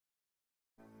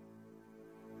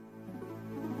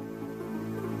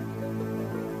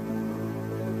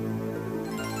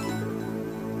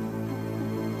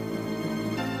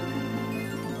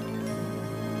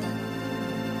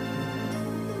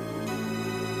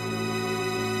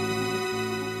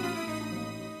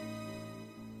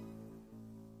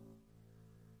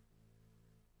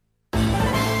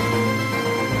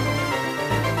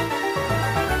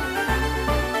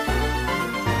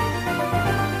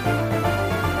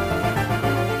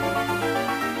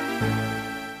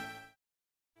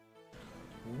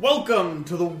Welcome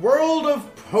to the world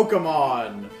of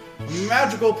Pokemon! A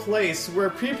magical place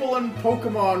where people and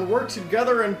Pokemon work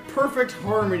together in perfect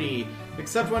harmony,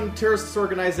 except when terrorist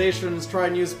organizations try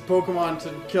and use Pokemon to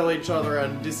kill each other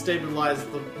and destabilize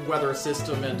the weather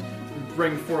system and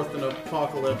bring forth an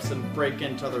apocalypse and break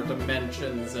into other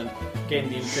dimensions and gain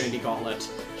the Infinity Gauntlet.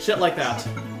 Shit like that.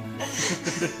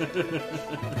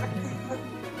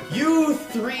 You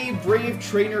three brave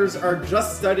trainers are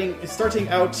just starting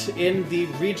out in the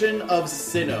region of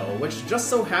Sinnoh, which just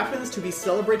so happens to be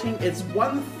celebrating its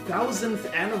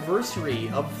 1000th anniversary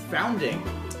of founding.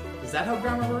 Is that how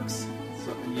grammar works?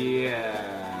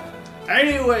 Yeah.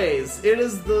 Anyways, it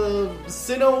is the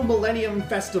Sinnoh Millennium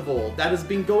Festival that has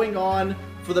been going on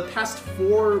for the past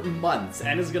 4 months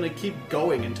and is going to keep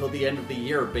going until the end of the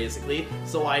year, basically.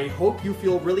 So I hope you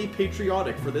feel really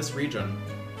patriotic for this region.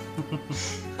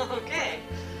 Okay.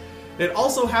 It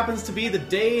also happens to be the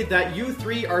day that you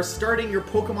three are starting your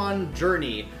Pokemon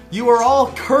journey. You are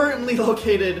all currently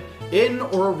located in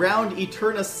or around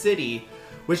Eterna City,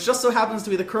 which just so happens to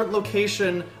be the current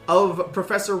location of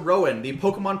Professor Rowan, the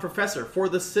Pokemon professor for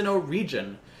the Sinnoh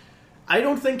region. I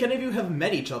don't think any of you have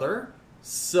met each other,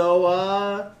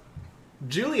 so,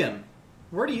 Julian,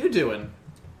 what are you doing?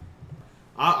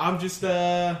 I'm just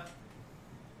in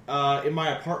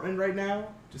my apartment right now.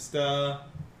 Just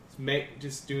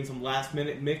doing some last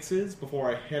minute mixes before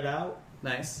I head out.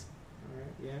 Nice.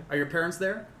 Alright, yeah. Are your parents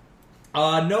there?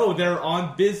 No, they're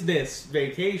on business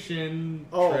vacation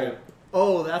trip.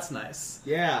 Oh, that's nice.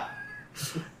 Yeah.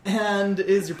 And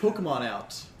is your Pokemon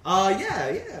out?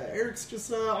 Yeah. Eric's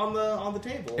just on the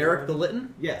table. Eric the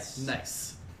Litten? Yes.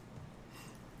 Nice.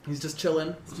 He's just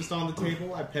chilling. It's just on the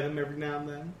table. I pet him every now and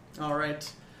then.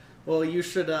 Alright. Well, you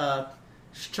should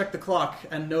check the clock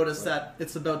and notice that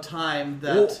it's about time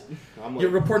that you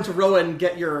report to Rowan and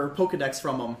get your Pokedex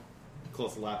from him.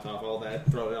 Close the laptop, all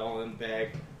that, throw it all in the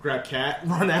bag, grab Cat,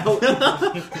 run out.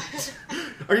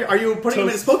 Are you putting him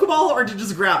in his Pokeball, or did you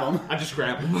just grab him? I just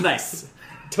grab him. Nice.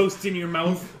 Toast in your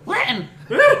mouth. Latin!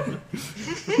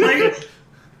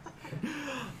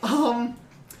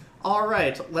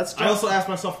 Alright, let's I also ask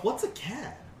myself, what's a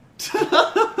cat?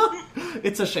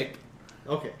 It's a shape.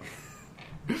 Okay.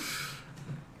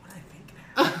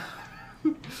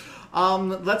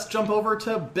 Let's jump over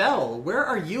to Belle. Where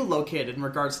are you located in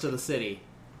regards to the city?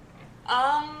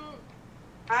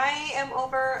 I am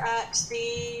over at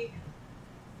the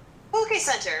Poke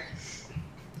Center.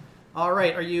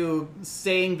 Alright, are you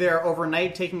staying there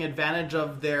overnight, taking advantage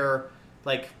of their,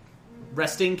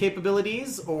 resting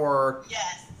capabilities, or...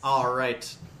 Yes.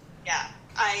 Alright. Yeah.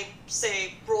 I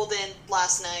rolled in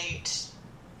last night,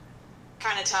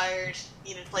 kind of tired,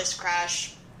 needed a place to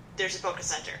crash. There's a Poke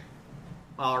Center.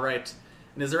 Alright.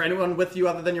 And is there anyone with you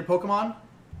other than your Pokemon?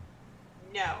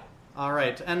 No.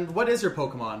 Alright. And what is your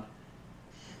Pokemon?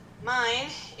 Mine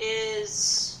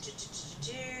is...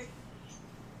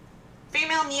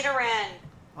 Female Nidoran.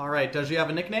 Alright. Does she have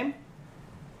a nickname?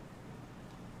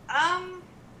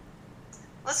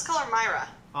 Let's call her Myra.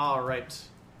 Alright.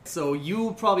 So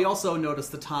you probably also notice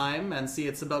the time and see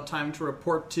it's about time to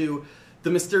report to the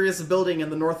mysterious building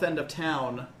in the north end of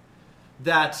town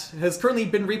that has currently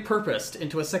been repurposed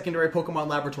into a secondary Pokemon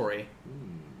laboratory.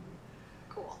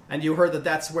 Cool. And you heard that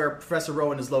that's where Professor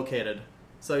Rowan is located.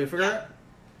 So you figure it?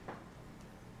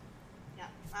 Yeah,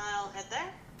 I'll head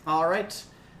there. Alright.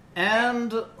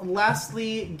 And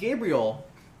lastly, Gabriel,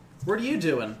 what are you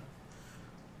doing?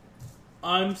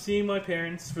 I'm seeing my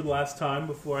parents for the last time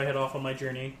before I head off on my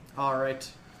journey.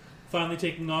 Alright. Finally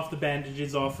taking off the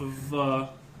bandages off of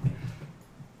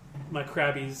my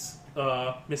Krabby's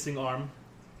missing arm,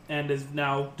 and is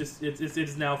now it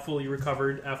is now fully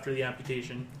recovered after the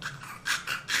amputation.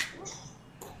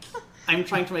 I'm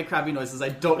trying to make Krabby noises. I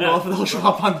don't know if they'll show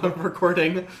up on the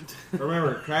recording.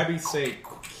 Remember, Krabby's say...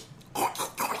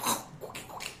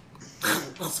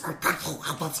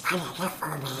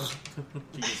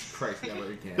 Jesus Christ,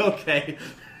 never again. Okay.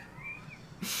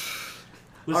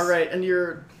 Alright, and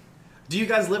do you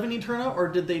guys live in Eterna, or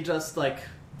did they just,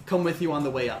 come with you on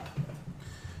the way up?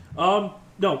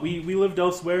 No, we lived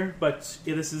elsewhere, but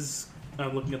this is...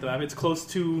 I'm looking at the map. It's close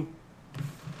to...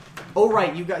 Oh,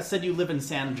 right, you guys said you live in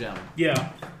Sandgem.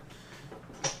 Yeah.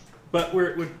 But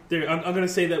we're there. I'm going to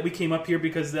say that we came up here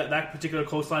because that particular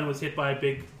coastline was hit by a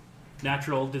big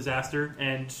natural disaster,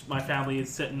 and my family is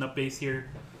setting up base here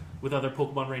with other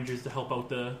Pokemon Rangers to help out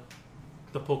the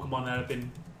Pokemon that have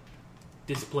been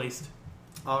displaced.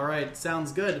 Alright,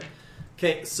 sounds good.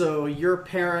 Okay, so your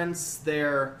parents,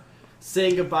 they're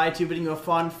saying goodbye to you, bidding you a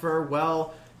fond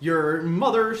farewell. Your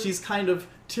mother, she's kind of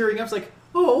tearing up, like,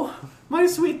 "Oh, my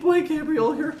sweet boy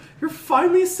Gabriel, you're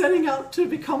finally setting out to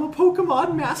become a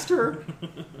Pokemon master."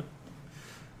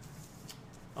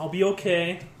 I'll be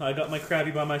okay. I got my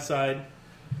Krabby by my side.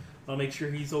 I'll make sure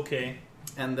he's okay.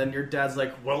 And then your dad's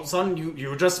like, "Well, son,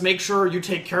 you just make sure you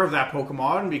take care of that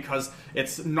Pokemon, because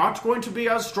it's not going to be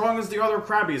as strong as the other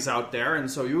Krabbies out there,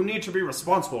 and so you need to be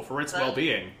responsible for its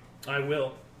well-being." I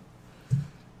will.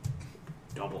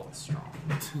 Double as strong.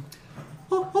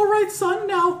 All right, son,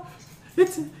 now...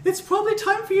 It's probably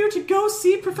time for you to go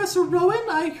see Professor Rowan.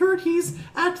 I heard he's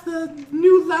at the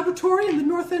new laboratory in the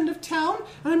north end of town,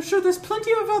 and I'm sure there's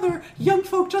plenty of other young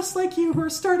folk just like you who are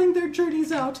starting their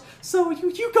journeys out. So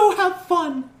you go have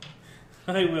fun.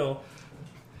 I will.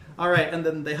 All right, and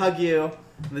then they hug you,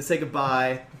 and they say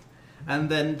goodbye, and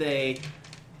then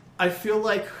I feel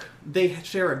like they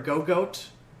share a go-goat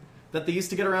that they used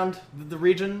to get around the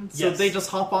region, so Yes. they just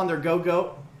hop on their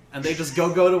go-goat, and they just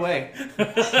go-goat away.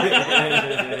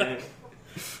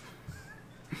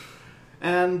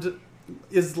 And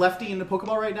is Lefty in the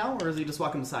Pokeball right now, or is he just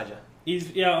walking beside you?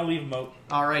 I'll leave him out.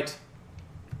 All right.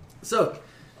 So,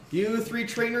 you three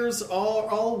trainers are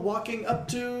all walking up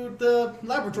to the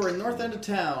laboratory in the north end of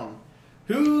town.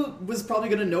 Who was probably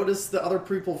going to notice the other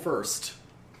people first?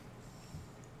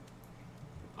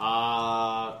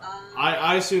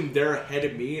 I assume they're ahead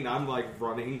of me, and I'm like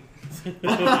running.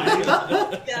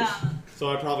 Yeah.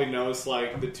 So I probably noticed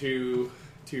like the two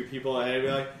people ahead of me,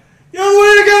 like, "Yo,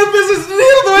 way to go, business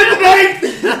deal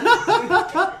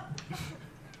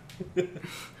tonight!"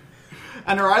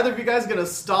 And are either of you guys going to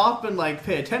stop and like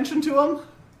pay attention to him?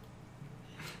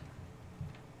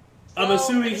 I'm Well,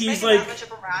 assuming if he's making like... that much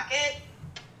of a racket.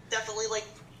 Definitely like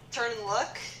turn and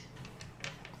look.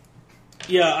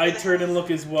 Yeah, I turn and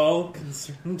look as well,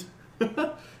 concerned. Who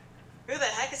the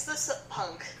heck is this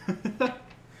punk? I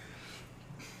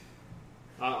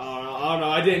don't know.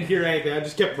 I didn't hear anything. I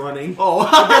just kept running. Oh,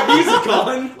 Music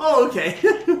on. oh, okay.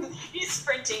 He's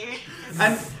sprinting.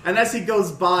 And as he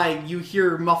goes by, you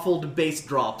hear muffled bass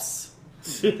drops.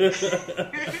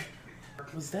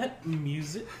 Was that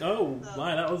music? Oh,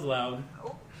 my, that was loud.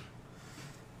 Oh.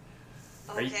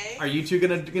 Are Okay. are you two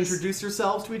going to introduce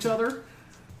yourselves to each other?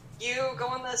 You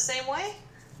going the same way?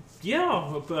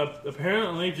 Yeah,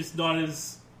 apparently just not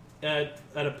as at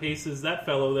a pace as that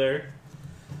fellow there.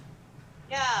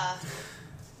 Yeah.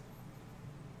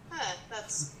 Huh,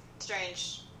 that's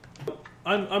strange.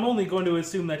 I'm only going to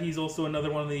assume that he's also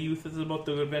another one of the youth that's about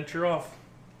to venture off.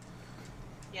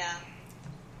 Yeah.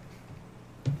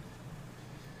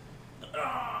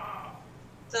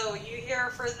 So you here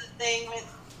for the thing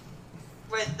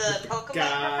with the Pokemon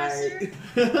Guy.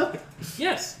 professor?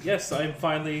 Yes, I'm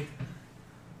finally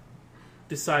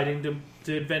deciding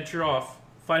to venture off,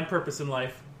 find purpose in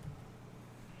life.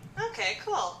 Okay,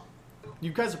 cool.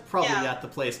 You guys are probably Yeah. at the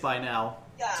place by now.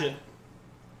 Yeah. To-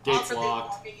 Gate's Awkwardly locked.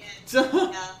 walking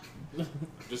in. Yeah.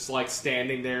 Just like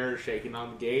standing there, shaking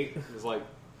on the gate. It was like,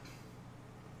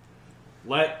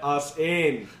 "Let us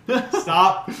in.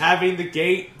 Stop having the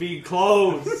gate be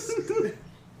closed."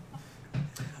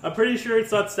 I'm pretty sure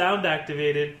it's not sound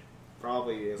activated.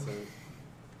 Probably isn't.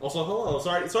 Also, hello.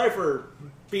 Sorry for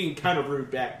being kind of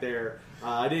rude back there.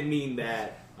 I didn't mean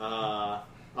that. I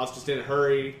was just in a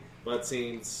hurry, but it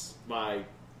seems my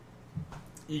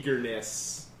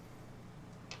eagerness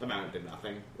amounted to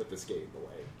nothing with this gate in the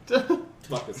way.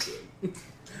 Fuck this game.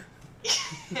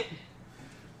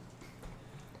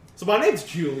 So my name's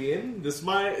Julian. This is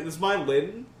my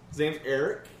Lynn. His name's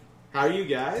Eric. How are you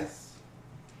guys?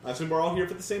 I assume we're all here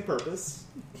for the same purpose.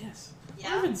 Yes. I Yeah.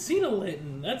 haven't seen a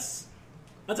Litten. That's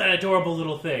an adorable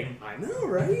little thing. I know,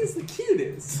 right? He's the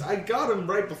cutest. I got him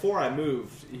right before I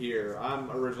moved here. I'm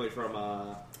originally from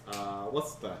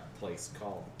what's that place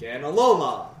called again?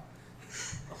 Alola.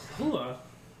 Hula.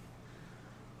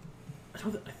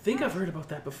 I think I've heard about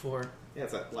that before. Yeah,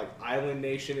 it's that like island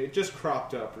nation. It just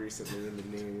cropped up recently in the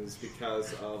news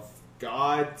because of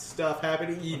God stuff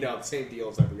happening. You know, the same deal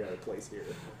as every other place here.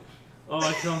 Oh,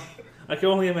 I can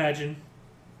only imagine.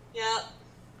 Yeah.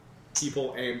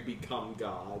 People and become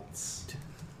gods.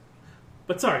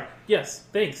 But sorry. Yes,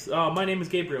 thanks. My name is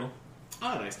Gabriel.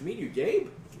 Ah, nice to meet you, Gabe.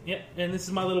 Yeah, and this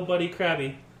is my little buddy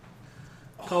Krabby.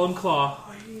 Call him Claw.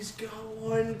 Oh, he's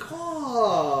going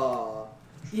claw.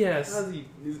 Yes.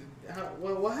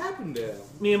 What happened to him?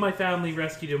 Me and my family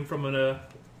rescued him from a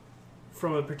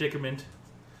predicament.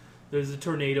 There's a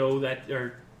tornado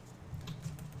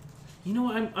you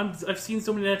know, I've seen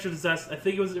so many natural disasters. I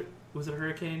think it was a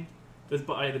hurricane. It was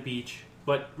by the beach.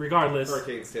 But regardless,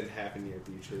 Hurricanes didn't happen near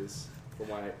beaches, from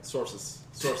what sources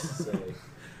say.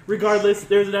 regardless,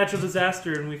 there was a natural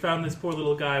disaster, and we found this poor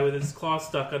little guy with his claw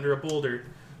stuck under a boulder.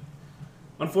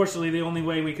 Unfortunately, the only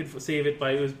way we could save it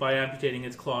was by amputating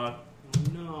its claw.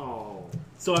 No.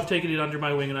 So I've taken it under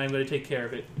my wing, and I'm going to take care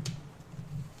of it.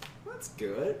 That's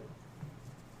good.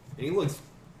 And he looks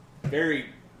very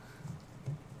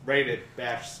ready to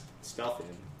bash stuff in.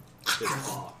 His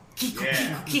paw.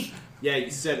 Yeah. Yeah,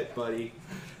 you said it, buddy.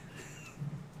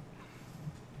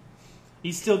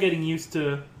 He's still getting used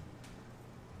to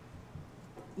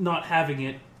not having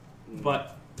it,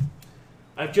 but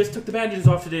I've just took the bandages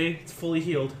off today. It's fully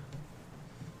healed.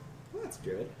 Well, that's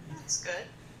good. That's good.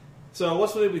 So,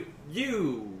 what's with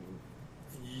you?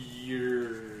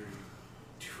 You're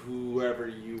whoever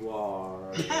you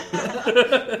are.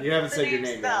 You haven't said your name's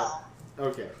name Belle. yet.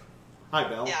 Okay. Hi,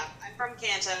 Belle. Yeah, I'm from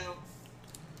Kanto.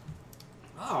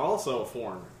 Oh, also a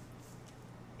foreigner.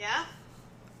 Yeah?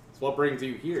 So what brings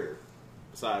you here,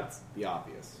 besides the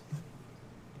obvious?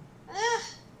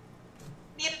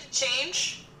 Needed to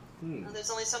change. Hmm. There's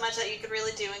only so much that you could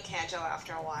really do in Kanto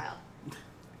after a while.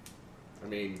 I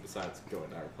mean, besides going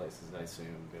to other places, I assume.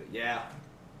 But yeah.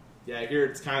 Yeah, I hear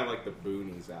it's kind of like the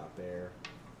boonies out there.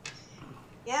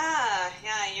 Yeah,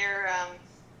 you're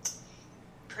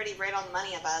pretty right on the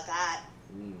money about that.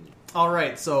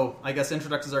 Alright, so I guess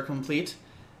introductions are complete.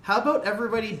 How about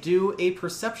everybody do a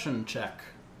perception check?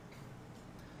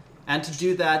 And to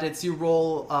do that, it's you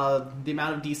roll the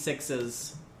amount of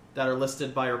d6s that are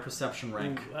listed by your perception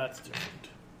rank. Ooh, that's different.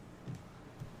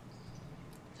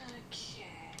 Okay.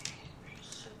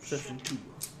 Perception 2.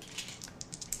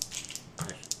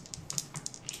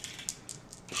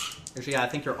 Actually, yeah, I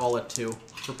think you're all at 2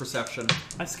 for perception.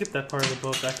 I skipped that part of the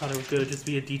book. I thought it was going to just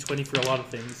be a d20 for a lot of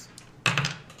things.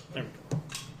 There we go.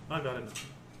 I got it.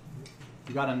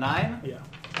 You got a 9? Yeah.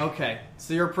 Okay,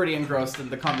 so you're pretty engrossed in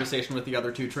the conversation with the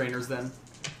other 2 trainers then.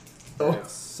 Oh.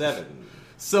 7.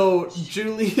 So,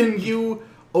 Julian, you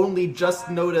only just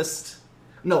noticed...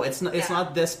 No, it's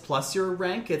not this plus your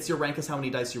rank, it's your rank is how many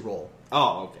dice you roll.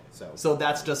 Oh, okay. So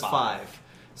that's just 5.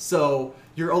 So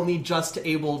you're only just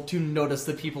able to notice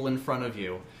the people in front of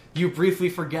you. You briefly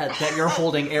forget that you're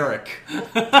holding Eric.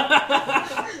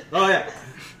 Oh, yeah.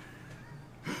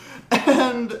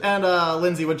 And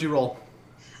Lindsay, what'd you roll?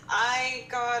 I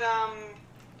got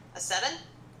a 7.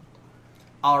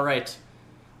 All right.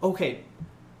 Okay.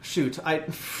 Shoot, Did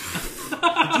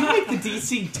you make the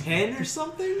DC 10 or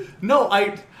something? No,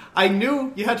 I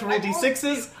knew you had to roll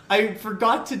d6s. I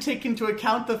forgot to take into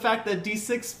account the fact that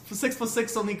d6 6 plus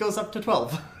 6 only goes up to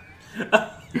 12.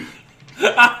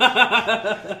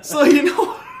 So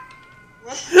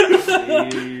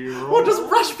we'll just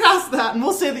brush past that, and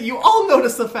we'll say that you all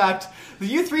notice the fact that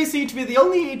you 3 seem to be the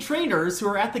only trainers who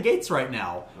are at the gates right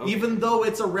now, even though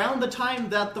it's around the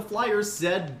time that the flyers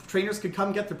said trainers could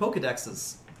come get their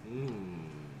Pokedexes.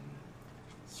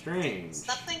 Strange.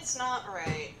 Something's not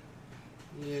right.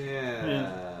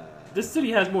 Yeah. This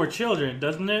city has more children,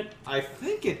 doesn't it? I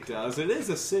think it does. It is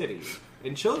a city.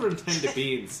 And children tend to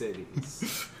be in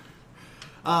cities.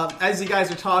 As you guys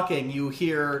are talking, you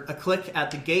hear a click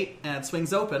at the gate, and it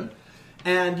swings open.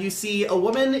 And you see a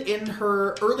woman in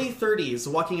her early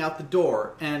 30s walking out the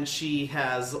door, and she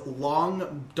has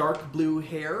long, dark blue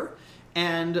hair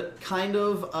and kind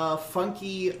of a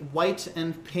funky white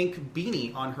and pink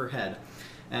beanie on her head.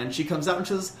 And she comes out and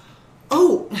says,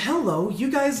 "Oh, hello, you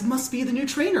guys must be the new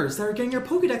trainers that are getting your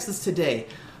Pokedexes today.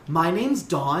 My name's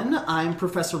Dawn, I'm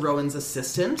Professor Rowan's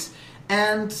assistant,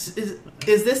 and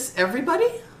is this everybody?"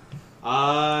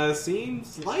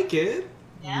 Seems like it.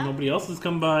 Yeah? Nobody else has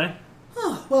come by.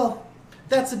 Oh, well,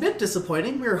 that's a bit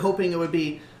disappointing. We were hoping it would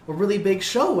be a really big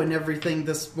show and everything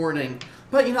this morning.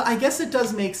 But, I guess it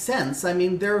does make sense. I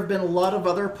mean, there have been a lot of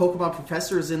other Pokemon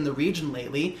professors in the region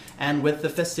lately, and with the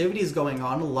festivities going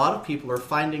on, a lot of people are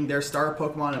finding their star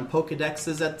Pokemon and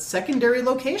Pokedexes at secondary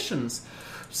locations.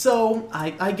 So,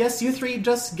 I guess you 3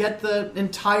 just get the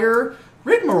entire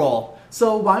rigmarole.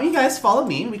 So, why don't you guys follow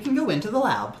me and we can go into the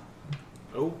lab.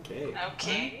 Okay.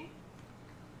 Okay.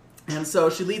 And so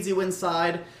she leads you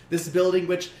inside this building,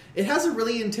 which it has a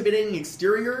really intimidating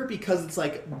exterior because it's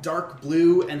like dark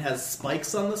blue and has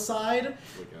spikes on the side.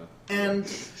 Like And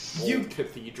old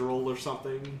cathedral or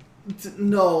something?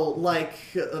 No, like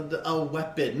a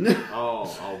weapon. Oh,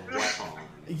 a weapon.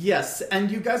 Yes,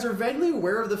 and you guys are vaguely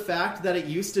aware of the fact that it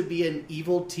used to be an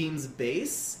evil team's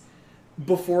base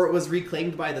before it was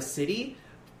reclaimed by the city.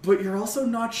 But you're also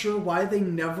not sure why they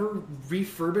never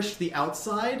refurbished the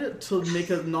outside to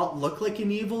make it not look like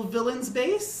an evil villain's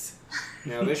base.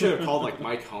 Yeah, they should have called like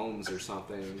Mike Holmes or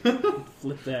something.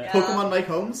 Flip that. Yeah. Pokemon Mike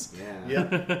Holmes?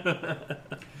 Yeah.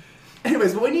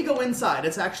 Anyways, but when you go inside,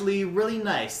 it's actually really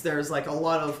nice. There's like a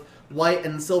lot of white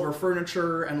and silver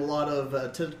furniture and a lot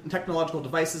of technological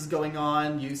devices going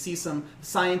on. You see some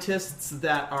scientists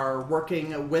that are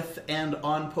working with and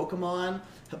on Pokemon,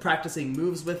 practicing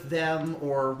moves with them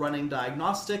or running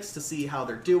diagnostics to see how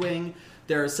they're doing.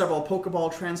 There are several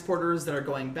Pokeball transporters that are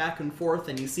going back and forth,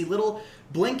 and you see little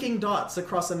blinking dots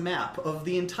across a map of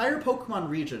the entire Pokemon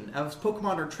region as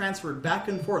Pokemon are transferred back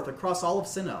and forth across all of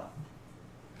Sinnoh.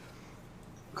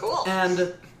 Cool.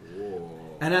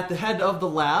 And at the head of the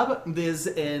lab is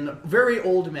a very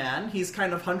old man. He's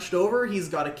kind of hunched over. He's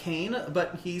got a cane,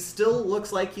 but he still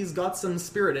looks like he's got some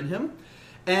spirit in him.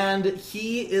 And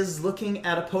he is looking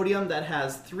at a podium that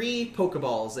has 3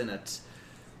 Pokeballs in it.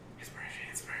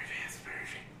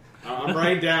 I'm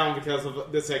writing down because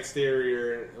of this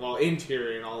interior and all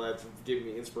that to give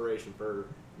me inspiration for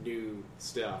new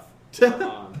stuff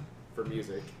for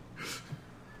music.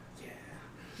 Yeah.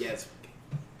 Yes.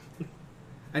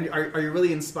 And are you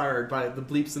really inspired by the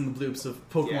bleeps and the bloops of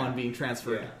Pokemon being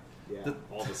transferred? Yeah.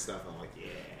 All this stuff, I'm like,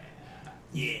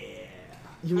 yeah.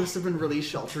 You must have been really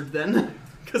sheltered then,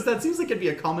 because that seems like it'd be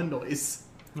a common noise.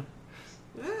 I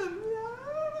don't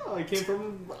know. I came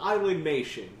from Island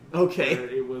Nation. Okay. Where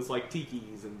it was like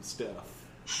tikis and stuff.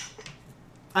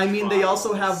 I mean, they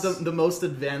also have the most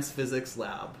advanced physics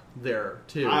lab there,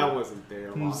 too. I wasn't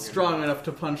there long strong enough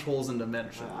to punch holes in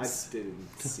dimensions. I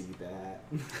didn't see that.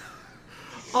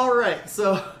 Alright,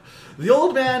 so the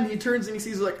old man, he turns and he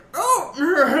sees like, "Oh,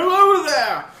 hello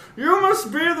there! You must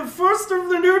be the first of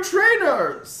the new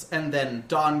trainers!" And then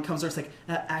Dawn comes over and is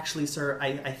like, "Actually, sir,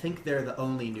 I think they're the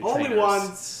only new trainers." Only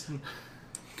ones.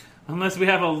 Unless we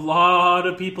have a lot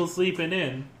of people sleeping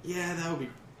in. Yeah, that would be...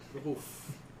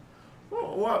 Oof.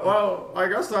 Well, I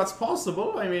guess that's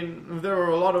possible. I mean, there were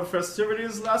a lot of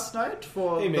festivities last night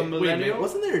for the millennial. Wait a minute,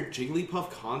 wasn't there a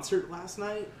Jigglypuff concert last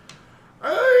night?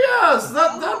 Yes,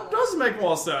 that does make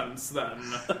more sense then.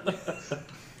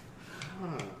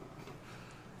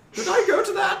 Did I go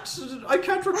to that? I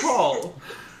can't recall.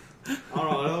 I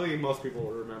don't think most people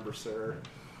will remember, sir.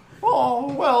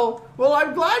 Oh, well,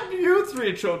 I'm glad you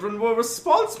 3 children were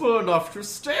responsible enough to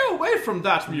stay away from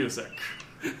that music.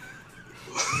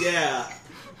 Yeah.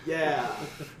 You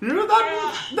know,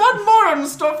 that modern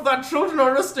stuff that children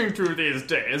are listening to these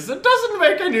days, it doesn't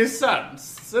make any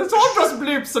sense. It's all just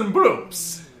bleeps and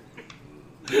bloops.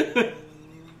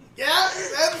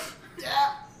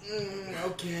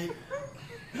 Okay.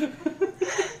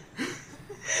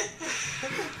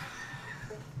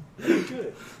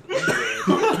 Good.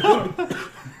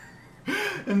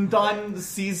 And Dawn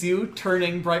sees you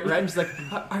turning bright red and she's like,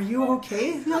 "Are you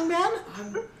okay, young man?"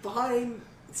 I'm fine.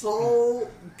 It's all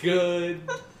good.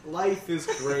 Life is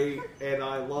great, and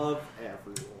I love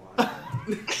everyone.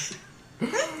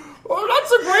 Well,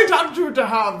 that's a great attitude to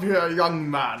have here, young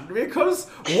man, because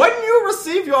when you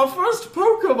receive your first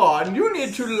Pokemon, you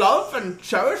need to love and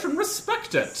cherish and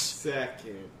respect it.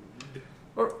 Second.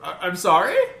 I'm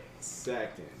sorry?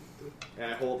 Second.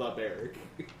 And I hold up Eric.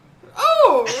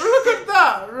 Oh, look at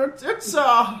that! It's, is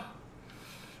that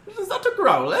a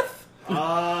Growlithe?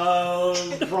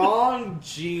 Wrong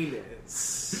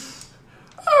genus.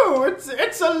 Oh,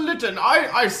 it's a Litten.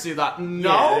 I see that.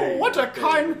 No, Yeah, what a there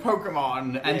kind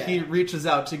Pokemon. And Yeah. he reaches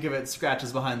out to give it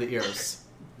scratches behind the ears.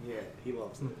 Yeah, he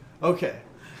loves it. Okay.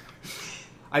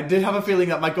 I did have a feeling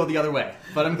that might go the other way,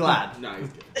 but I'm glad No, he's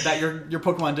good. that your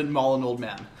Pokemon didn't maul an old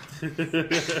man.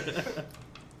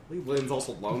 Lynn's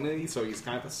also lonely, so he's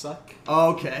kind of a suck.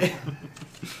 Okay.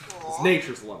 His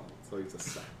nature's lonely, so he's a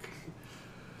suck.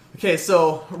 Okay,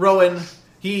 so Rowan,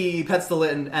 he pets the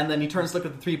Litten, and then he turns to look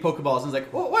at the 3 Pokeballs and is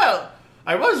like, well,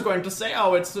 I was going to say,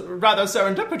 it's rather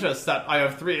serendipitous that I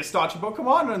have 3 starter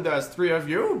Pokemon and there's 3 of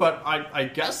you, but I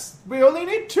guess we only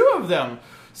need 2 of them.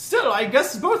 Still, I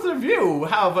guess both of you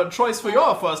have a choice for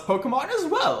your first Pokemon as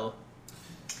well.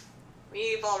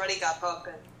 We've already got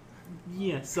Pokken.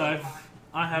 Yes, I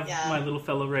have my little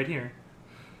fellow right here.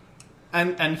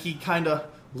 And he kind of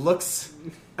looks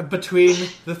between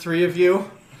the 3 of you.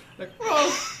 Like,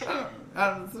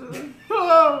 and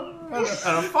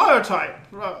a fire type.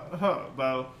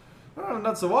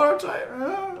 That's a water type.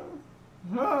 And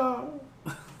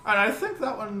I think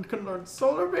that one can learn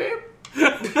Solar Beam.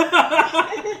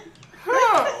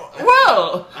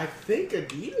 Well, I think a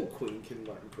Nidoqueen can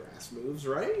learn grass moves,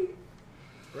 right?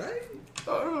 Right?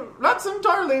 that's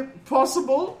entirely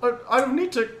possible. I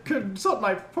need to consult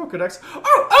my Pokedex.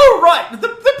 Oh, right, the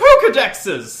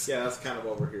Pokedexes. Yeah, that's kind of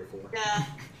what we're here for. Yeah.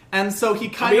 And so he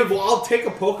I mean, well, I'll take a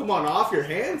Pokemon off your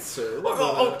hands, sir.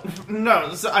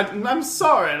 No, I'm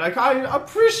sorry. Like, I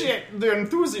appreciate the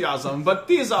enthusiasm, but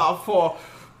these are for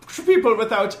people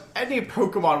without any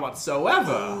Pokemon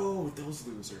whatsoever. Oh, those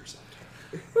losers.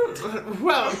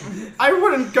 Well, I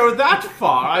wouldn't go that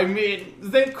far. I mean,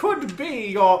 they could be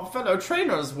your fellow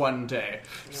trainers one day.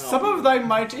 Some of them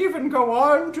might even go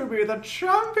on to be the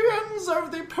champions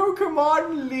of the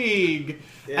Pokemon League.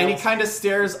 Yeah. And he kind of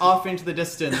stares off into the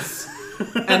distance.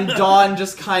 And Dawn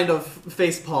just kind of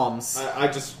face palms. I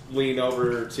just lean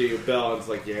over to Belle and it's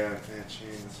like, yeah, that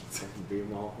chance. I can beat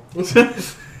them all.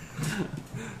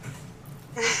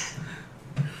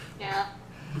 Yeah.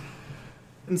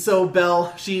 And so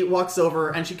Belle, she walks over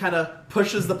and she kind of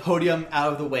pushes the podium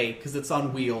out of the way because it's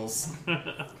on wheels.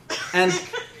 and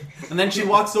then she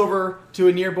walks over to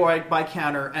a nearby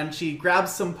counter and she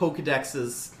grabs some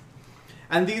Pokedexes.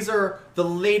 And these are the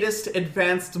latest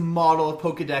advanced model of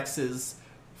Pokedexes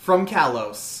from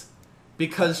Kalos.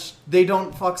 Because they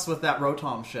don't fucks with that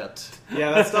Rotom shit.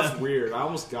 Yeah, that stuff's weird. I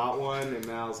almost got one and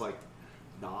I was like,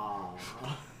 nah.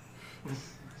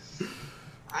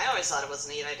 I always thought it was a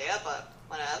neat idea, but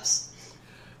whatevs.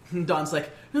 Dawn's like,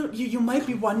 no, you might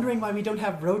be wondering why we don't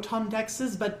have Rotom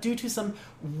Dexes, but due to some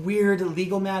weird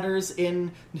legal matters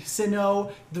in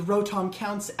Sinnoh, the Rotom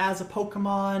counts as a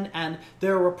Pokemon, and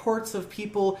there are reports of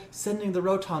people sending the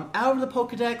Rotom out of the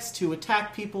Pokedex to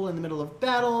attack people in the middle of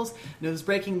battles, and it was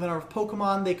breaking the number of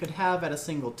Pokemon they could have at a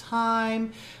single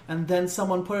time, and then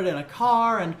someone put it in a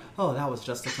car, and that was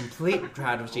just a complete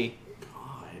tragedy.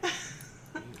 Okay,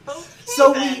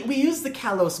 So then. we use the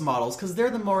Kalos models because they're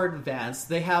the more advanced.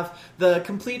 They have the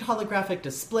complete holographic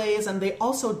displays, and they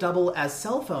also double as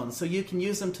cell phones, so you can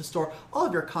use them to store all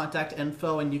of your contact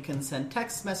info, and you can send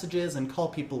text messages and call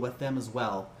people with them as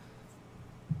well.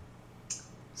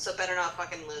 So better not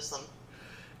fucking lose them.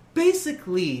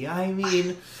 Basically, I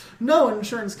mean, no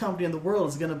insurance company in the world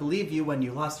is going to believe you when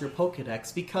you lost your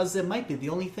Pokedex because it might be the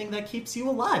only thing that keeps you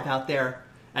alive out there.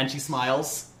 And she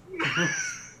smiles.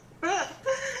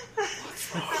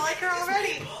 I like her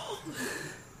already.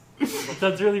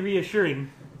 That's really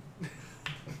reassuring.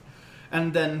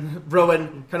 And then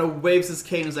Rowan kind of waves his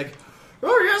cane and is like,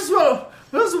 oh yes, well,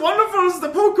 as wonderful as the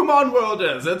Pokemon world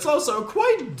is, it's also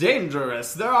quite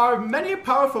dangerous. There are many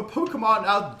powerful Pokemon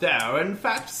out there. In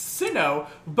fact, Sinnoh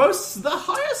boasts the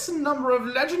highest number of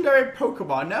legendary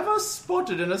Pokemon ever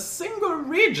spotted in a single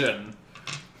region.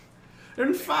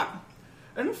 In fact,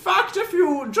 if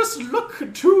you just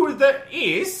look to the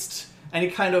east, and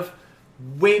he kind of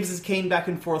waves his cane back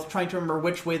and forth, trying to remember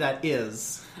which way that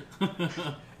is.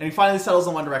 And he finally settles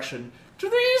in one direction. To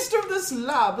the east of this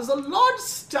lab is a large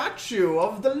statue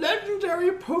of the legendary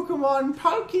Pokemon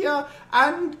Palkia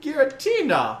and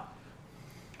Giratina.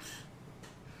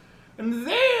 And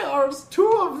they are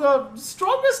two of the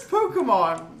strongest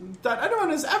Pokemon that anyone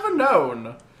has ever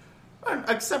known. And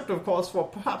except, of course, for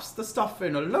perhaps the stuff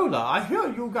in Alola. I hear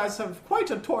you guys have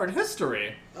quite a torrid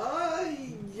history.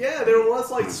 Yeah, there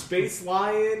was like Space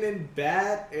Lion and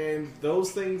Bat, and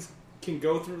those things can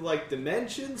go through like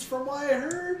dimensions from what I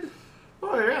heard.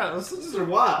 Oh, yes. These are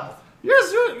wild.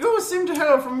 Yes, you seem to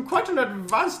hail from quite an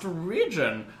advanced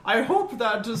region. I hope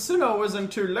that Sinnoh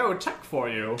isn't too low tech for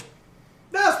you.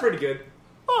 That's pretty good.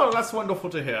 Oh, that's wonderful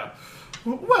to hear.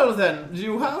 Well then,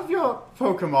 you have your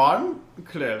Pokemon,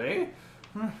 clearly.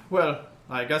 Well,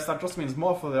 I guess that just means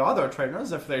more for the other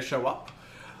trainers if they show up.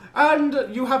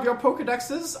 And you have your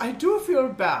Pokedexes. I do feel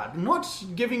bad not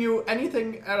giving you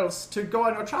anything else to go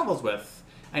on your travels with.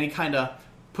 And he kind of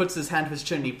puts his hand to his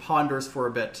chin and he ponders for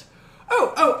a bit.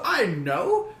 Oh, I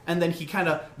know! And then he kind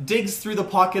of digs through the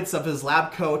pockets of his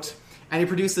lab coat and he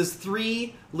produces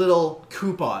 3 little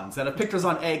coupons that have pictures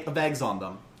of eggs on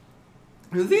them.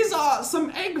 These are some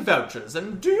egg vouchers,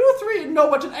 and do you 3 know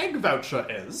what an egg voucher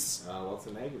is? What's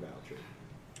an egg voucher?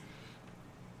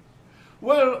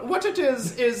 Well, what it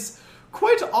is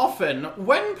quite often,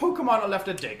 when Pokemon are left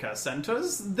at daycare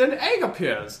centers, then egg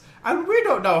appears. And we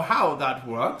don't know how that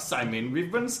works. I mean,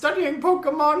 we've been studying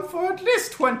Pokemon for at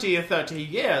least 20 or 30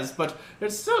 years, but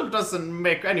it still doesn't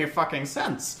make any fucking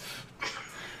sense.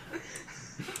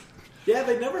 Yeah,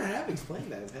 they never have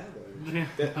explained that, have they?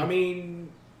 Yeah. I mean,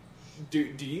 do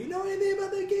you know anything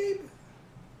about that game?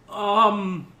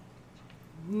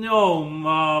 No,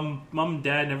 Mom and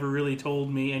Dad never really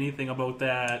told me anything about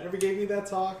that. Never gave you that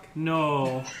talk?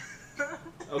 No.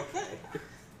 Okay.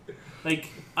 Like,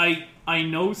 I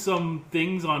know some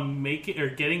things on making or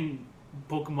getting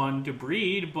Pokemon to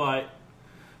breed, but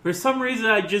for some reason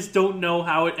I just don't know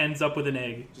how it ends up with an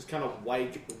egg. Just kind of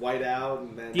white out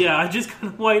and then... Yeah, I just kind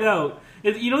of white out.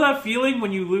 You know that feeling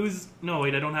when you lose... No,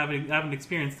 wait, I haven't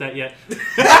experienced that yet.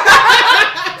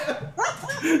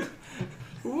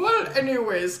 Well, Well,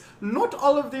 anyways, not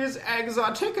all of these eggs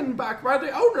are taken back by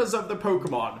the owners of the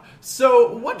Pokemon.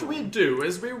 So what we do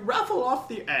is we raffle off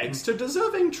the eggs to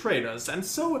deserving trainers, and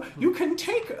so you can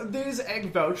take these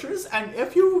egg vouchers, and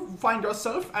if you find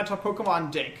yourself at a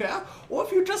Pokemon daycare, or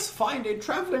if you just find a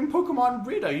traveling Pokemon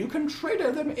breeder, you can trade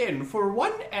them in for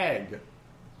 1 egg.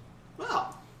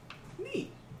 Wow.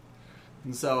 Neat.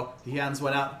 And so he hands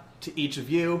one out to each of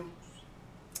you,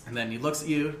 and then he looks at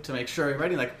you to make sure you're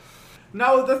ready, like,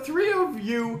 now the 3 of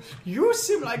you, you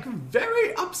seem like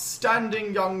very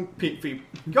upstanding young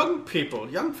people.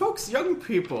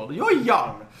 You're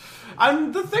young.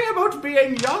 And the thing about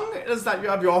being young is that you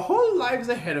have your whole lives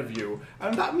ahead of you.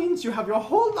 And that means you have your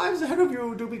whole lives ahead of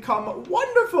you to become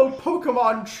wonderful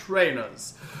Pokemon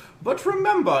trainers. But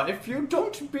remember, if you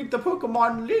don't beat the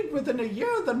Pokemon League within a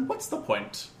year, then what's the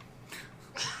point?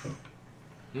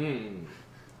 Reminds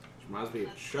me of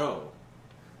a show.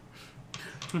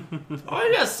 Oh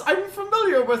yes, I'm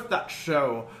familiar with that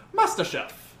show.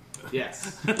 MasterChef.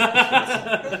 Yes.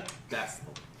 That's the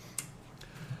one.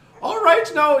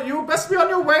 Alright, now you best be on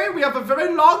your way. We have a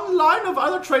very long line of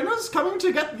other trainers coming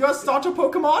to get your starter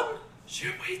Pokemon.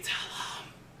 Should we tell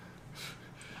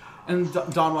And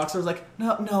Don walks over like,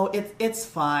 no, it's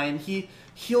fine.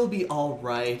 He'll be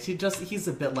alright. He's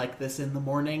a bit like this in the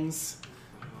mornings.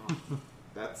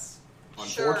 That's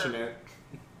Sure. unfortunate.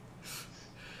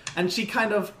 And she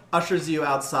kind of ushers you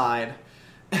outside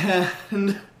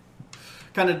and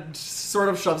kind of sort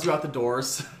of shoves you out the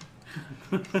doors.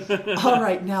 All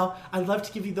right, now, I'd love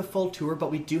to give you the full tour, but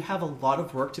we do have a lot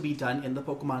of work to be done in the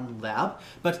Pokemon Lab.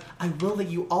 But I will let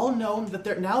you all know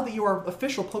that now that you are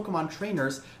official Pokemon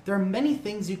trainers, there are many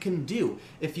things you can do.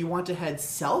 If you want to head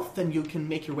south, then you can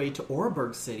make your way to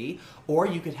Oreburgh City, or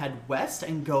you could head west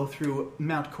and go through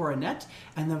Mount Coronet,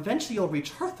 and eventually you'll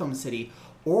reach Hearthome City.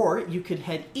 Or you could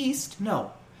head east.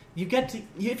 No.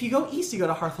 If you go east, you go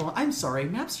to Hearthome. I'm sorry,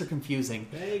 maps are confusing.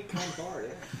 They come far,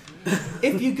 yeah.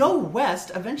 If you go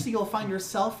west, eventually you'll find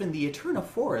yourself in the Eterna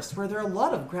Forest, where there are a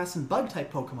lot of grass and bug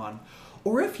type Pokemon.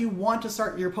 Or if you want to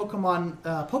start your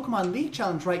Pokemon League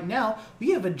Challenge right now,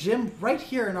 we have a gym right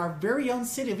here in our very own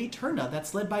city of Eterna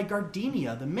that's led by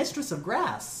Gardenia, the Mistress of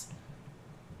Grass.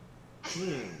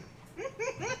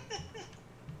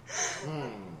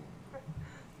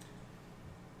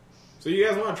 So you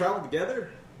guys want to travel together?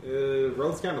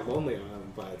 Road's kind of lonely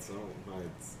by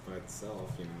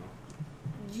itself, you know.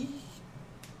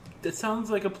 That sounds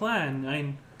like a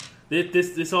plan.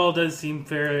 This all does seem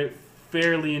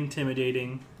fairly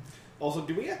intimidating. Also,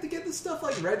 do we have to get this stuff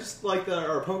like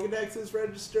our Pokedexes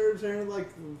registered or like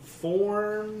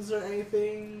forms or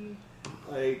anything?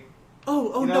 Like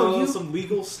No, some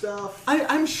legal stuff.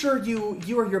 I'm sure you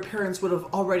or your parents would have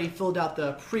already filled out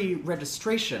the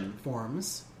pre-registration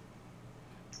forms.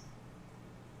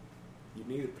 You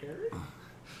need a parent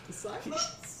to sign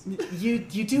us? You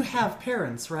do have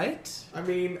parents, right? I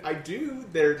mean, I do.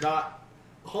 They're not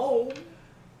home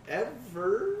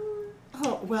ever.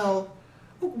 Oh,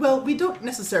 well, we don't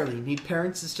necessarily need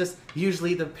parents. It's just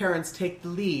usually the parents take the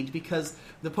lead because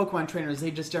the Pokemon trainers,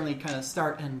 they just generally kind of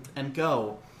start and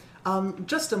go.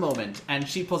 Just a moment. And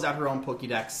she pulls out her own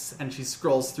Pokédex and she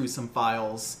scrolls through some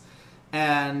files.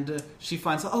 And she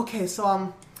finds, okay,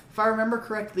 so if I remember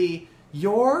correctly,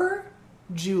 you're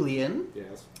Julian.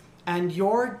 Yes. And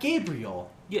you're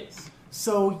Gabriel. Yes.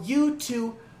 So you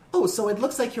two... Oh, so it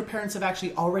looks like your parents have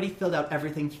actually already filled out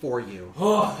everything for you.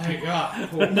 Oh, thank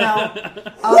God. Now,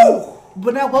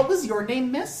 but now, what was your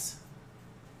name, miss?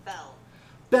 Belle.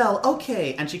 Belle,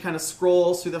 okay. And she kind of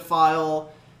scrolls through the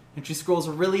file, and she scrolls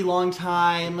a really long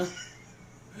time.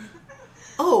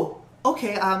 Oh,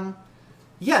 okay,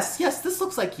 yes, this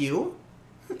looks like you.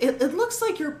 It looks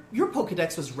like your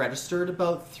Pokedex was registered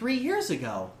about 3 years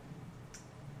ago.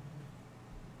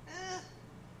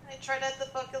 I tried at the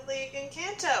Bucket League in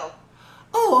Kanto.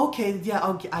 Oh, okay,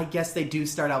 yeah, I guess they do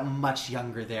start out much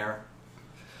younger there.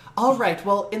 All right,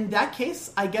 well, in that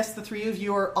case, I guess the 3 of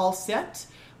you are all set.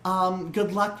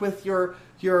 Good luck with your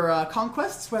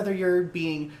conquests, whether you're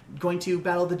going to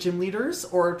battle the gym leaders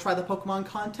or try the Pokemon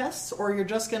contests, or you're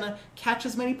just going to catch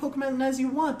as many Pokemon as you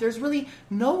want. There's really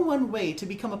no one way to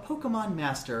become a Pokemon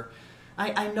master.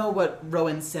 I know what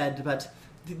Rowan said, but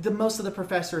the most of the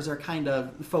professors are kind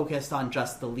of focused on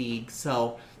just the league,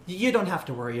 so you don't have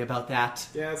to worry about that.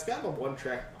 Yeah, it's kind of a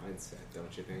one-track mindset,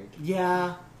 don't you think?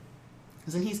 Yeah.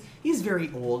 And he's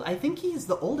very old. I think he's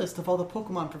the oldest of all the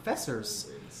Pokemon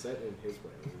professors. Set in his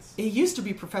ways. It used to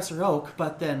be Professor Oak,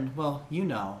 but then, well, you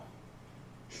know.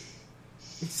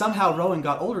 Somehow Rowan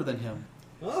got older than him.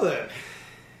 Well then.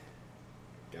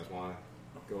 You guys want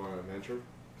to go on an adventure?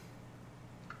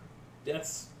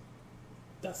 That's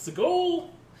the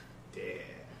goal.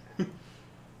 Yeah.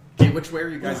 Okay, which way are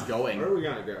you guys going? Where are we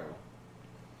gonna go?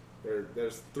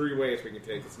 There's 3 ways we can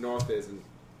take. This north doesn't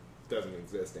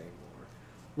exist anymore.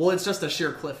 Well, it's just a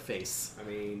sheer cliff face. I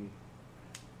mean,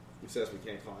 who says we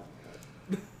can't climb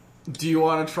that? Do you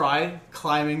want to try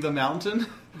climbing the mountain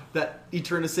that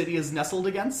Eterna City is nestled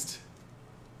against?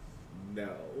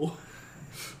 No.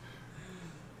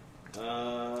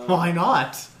 Why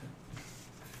not?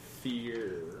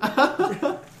 Fear.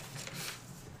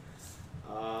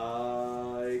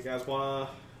 You guys wanna?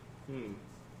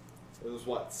 It was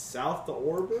what, south to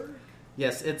Orberg?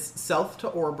 Yes, it's south to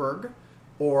Orberg,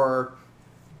 or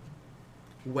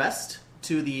west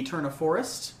to the Eterna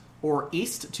Forest, or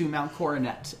east to Mount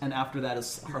Coronet, and after that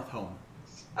is Hearthhome.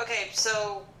 Okay,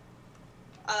 so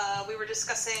we were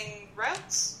discussing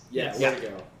routes. Yeah, Yeah. way to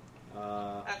go.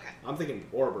 Okay. I'm thinking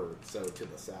Orberg, so to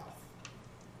the south.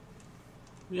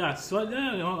 Yeah, so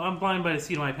I'm blind by the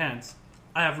seat of my pants.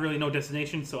 I have really no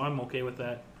destination, so I'm okay with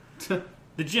that.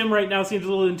 The gym right now seems a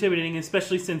little intimidating,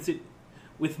 especially since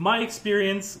with my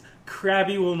experience,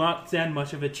 Krabby will not stand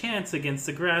much of a chance against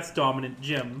the grass-dominant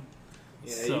gym.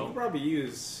 Yeah, So- you could probably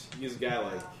use a guy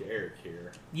like Eric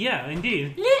here. Yeah,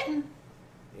 indeed. Yeah.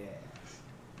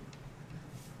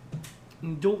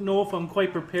 Don't know if I'm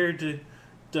quite prepared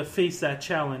to face that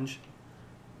challenge.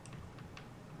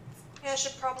 Yeah, I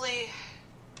should probably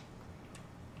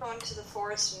go into the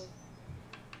forest and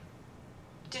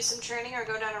do some training, or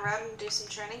go down a route and do some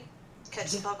training. Catch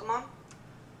some Pokemon.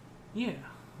 Yeah.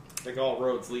 I think all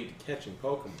roads lead to catching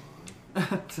Pokemon.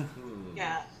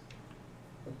 Yeah.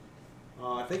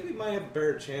 I think we might have a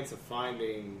better chance of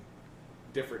finding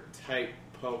different type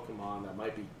Pokemon that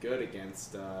might be good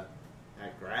against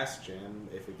at Grass Gym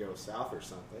if we go south or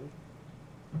something.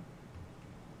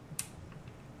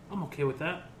 I'm okay with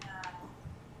that.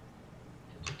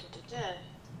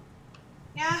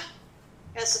 Yeah.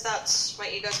 Guess if that's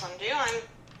what you guys want to do, I'm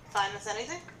fine with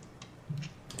anything.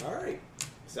 All right,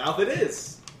 south it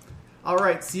is.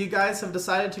 Alright, so you guys have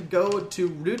decided to go to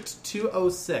Route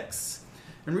 206.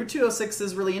 And Route 206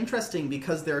 is really interesting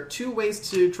because there are 2 ways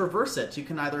to traverse it. You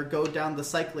can either go down the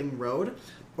cycling road,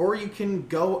 or you can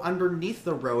go underneath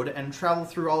the road and travel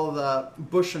through all of the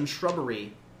bush and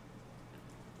shrubbery.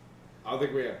 I don't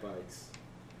think we have bikes.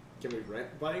 Can we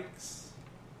rent bikes?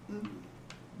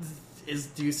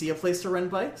 Do you see a place to rent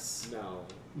bikes? No,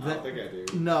 I don't think I do.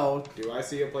 No. Do I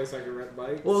see a place I can rent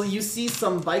bikes? Well, you see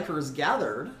some bikers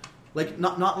gathered. Like,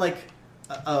 not like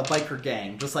a biker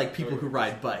gang, just like people who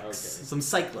ride bikes. Okay. Some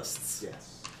cyclists.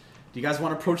 Yes. Do you guys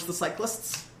want to approach the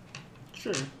cyclists?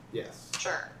 Sure. Yes.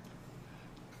 Sure.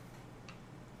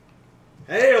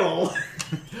 Hail!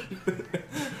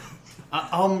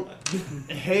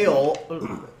 Hail.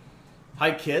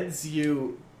 Hi, kids.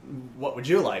 What would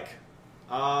you like?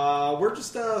 We're just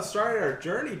starting our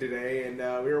journey today, and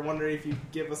we were wondering if you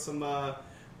could give us some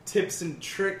tips and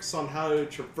tricks on how to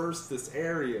traverse this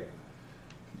area.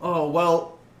 Oh,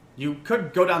 well, you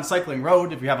could go down Cycling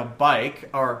Road if you have a bike,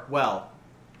 or, well,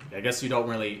 I guess you don't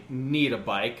really need a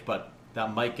bike, but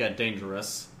that might get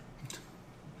dangerous.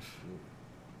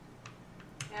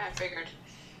 Yeah, I figured.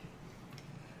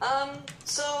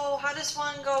 So how does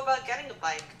one go about getting a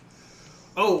bike?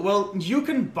 Oh, well, you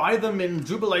can buy them in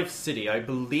Jubilife City, I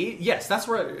believe. Yes, that's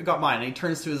where I got mine. And he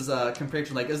turns to his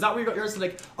compatriot, like, is that where you got yours?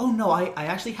 Like, oh no, I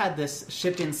actually had this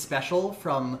shipped in special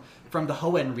from the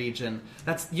Hoenn region.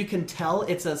 You can tell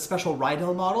it's a special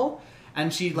Rydell model.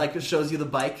 And she, like, shows you the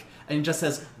bike, and it just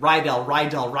says, Rydell,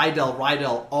 Rydell, Rydell,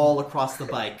 Rydell, all across the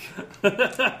bike.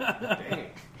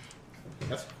 Dang.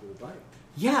 That's a cool bike.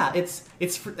 Yeah,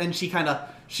 and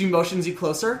she motions you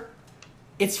closer.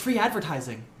 It's free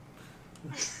advertising.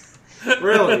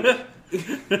 Really?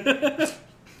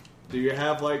 Do you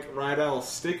have, like, Rydell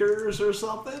stickers or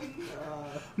something?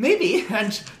 Maybe.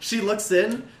 And she looks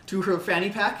in to her fanny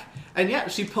pack, and yeah,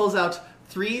 she pulls out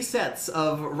 3 sets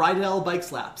of Rydell bike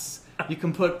slaps. You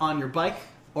can put on your bike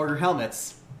or your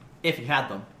helmets, if you had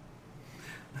them.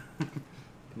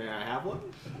 May I have one?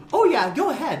 Oh yeah, go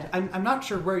ahead. I'm not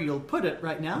sure where you'll put it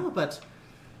right now, but...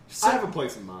 I have a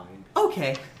place in mind.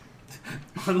 Okay.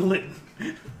 Unlit.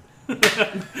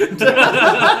 It's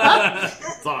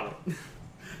on it.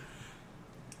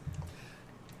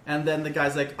 And then the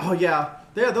guy's like, oh yeah,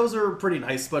 those are pretty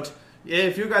nice, but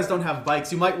if you guys don't have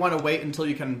bikes, you might want to wait until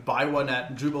you can buy one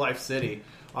at Jubilife City.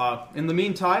 In the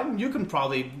meantime, you can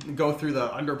probably go through the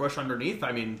underbush underneath.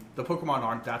 I mean, the Pokemon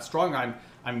aren't that strong.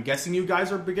 I'm guessing you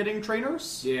guys are beginning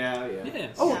trainers? Yeah.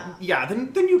 Yes. Oh, yeah,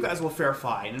 then you guys will fare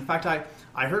fine. In fact,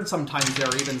 I heard sometimes there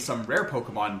are even some rare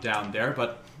Pokemon down there,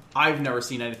 but I've never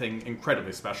seen anything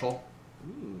incredibly special.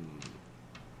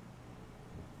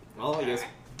 Well, I guess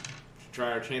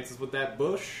try our chances with that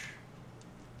bush?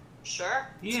 Sure.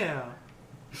 Yeah.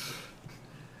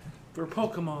 For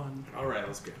Pokemon. Alright,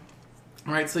 let's go.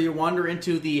 Alright, so you wander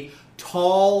into the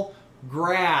tall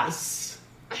grass.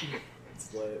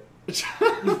 It's lit.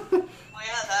 Oh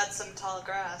yeah, that's some tall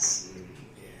grass.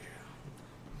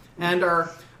 And are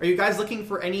you guys looking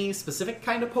for any specific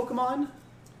kind of Pokemon?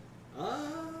 I'm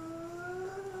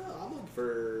looking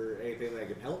for anything that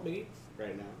can help me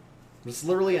right now. Just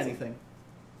literally anything.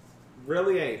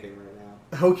 Really anything right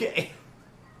now. Okay.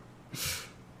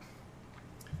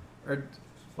 Or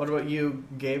what about you,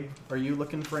 Gabe? Are you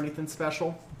looking for anything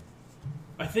special?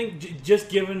 I think just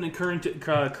given the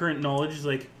current knowledge,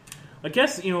 like, I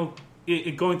guess, you know,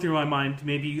 it going through my mind,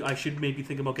 maybe I should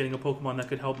think about getting a Pokemon that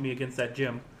could help me against that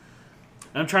gym.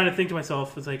 And I'm trying to think to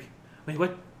myself, it's like, wait,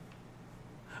 what?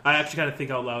 I actually got to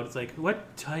think out loud. It's like,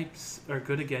 what types are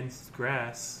good against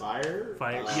grass? Fire?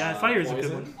 Yeah, fire is a good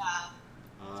poison? one.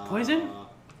 Yeah. Poison?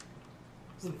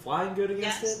 Isn't flying good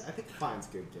against Yes. it? I think flying's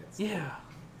good against it. Yeah.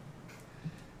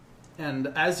 And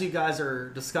as you guys are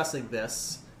discussing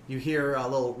this, you hear a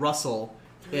little rustle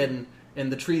in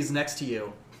the trees next to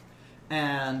you.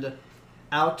 And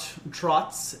out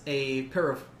trots a pair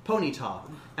of Ponyta.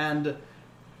 And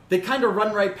they kind of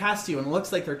run right past you, and it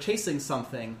looks like they're chasing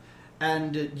something.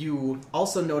 And you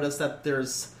also notice that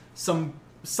there's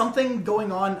something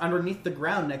going on underneath the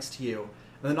ground next to you.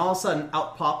 And then all of a sudden,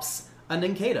 out pops a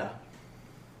Nincada.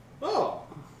 Oh,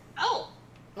 Oh.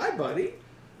 hi, buddy.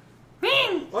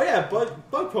 Oh yeah, bug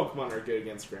Pokemon are good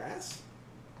against grass.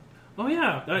 Oh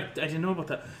yeah, I didn't know about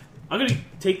that. I'm gonna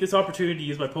take this opportunity to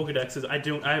use my Pokedexes.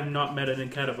 I have not met a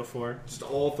Nincada before. Just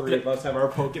all three of us have our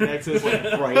Pokedexes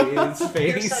like right in his You're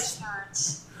face. such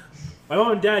nerds. My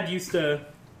mom and dad used to.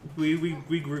 We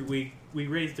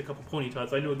raised a couple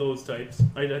Ponytas. I know those types.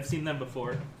 I've seen them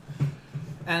before.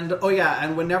 And, oh yeah,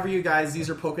 and whenever you guys use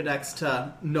your Pokedex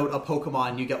to note a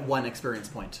Pokemon, you get 1 experience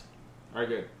point. Alright,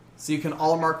 good. So you can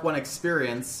all mark 1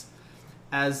 experience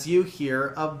as you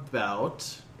hear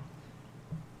about...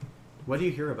 What do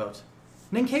you hear about?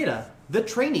 Nincada, the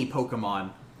trainee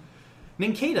Pokemon.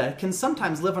 Nincada can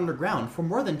sometimes live underground for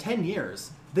more than 10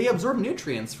 years. They absorb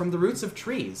nutrients from the roots of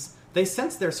trees. They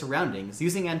sense their surroundings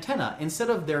using antennae instead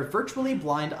of their virtually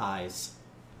blind eyes.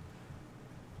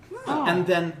 Oh. And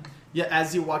then, yeah,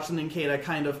 as you watch the Nincada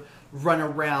kind of run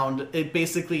around, it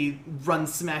basically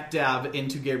runs smack dab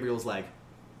into Gabriel's leg.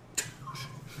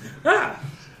 Ah!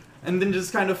 And then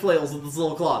just kind of flails with its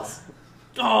little claws.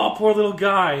 Oh, poor little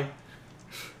guy.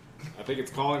 I think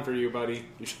it's calling for you, buddy.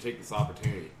 You should take this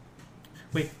opportunity.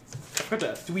 Wait, what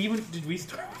the? Did we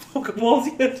start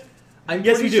Pokeballs yet? I'm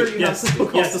Yes, pretty we do. sure you Yes, have some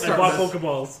Pokeballs yes, to I start bought with.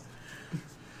 Pokeballs.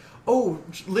 Oh,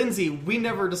 Lindsay, we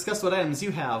never discussed what items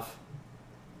you have.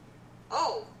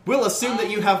 Oh. We'll assume that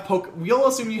you have We'll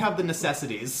assume you have the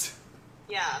necessities.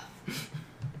 Yeah.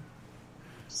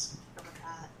 Just go with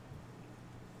that.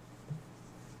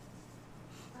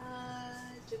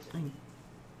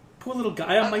 Poor little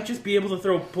guy. I might just be able to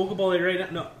throw a Pokeball at it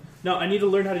right now. No, I need to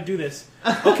learn how to do this.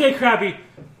 Okay, Krabby.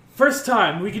 First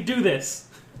time we can do this.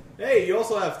 Hey, you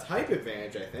also have type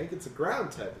advantage, I think. It's a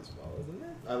ground type as well, isn't it?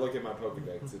 I look at my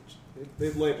Pokedex.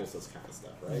 It labels this kind of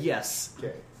stuff, right? Yes.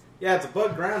 Okay. Yeah, it's a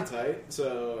bug ground type,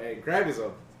 so, and Krabby's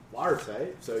a water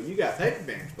type, so you got type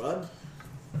advantage, bud.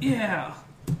 Yeah.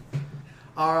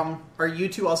 Are you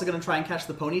two also going to try and catch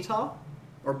the Ponyta?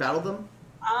 Or battle them?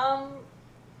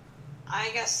 I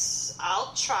guess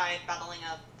I'll try battling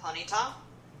a Ponyta.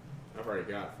 I've already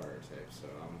got fire type, so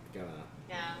I'm gonna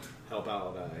Yeah. help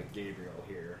out Gabriel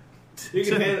here. You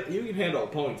can handle a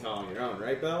Ponyta on your own,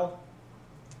 right, Belle?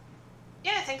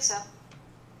 Yeah, I think so.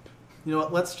 You know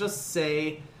what, let's just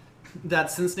say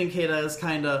that since Nincada is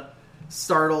kind of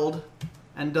startled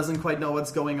and doesn't quite know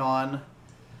what's going on,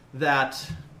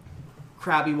 that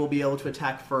Krabby will be able to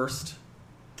attack first.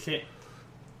 Okay.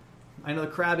 I know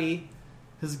Krabby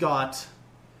has got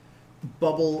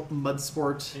Bubble, Mud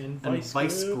Sport, And and Vice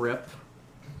Vice Grip. Grip.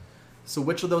 So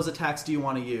which of those attacks do you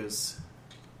want to use?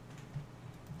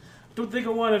 Don't think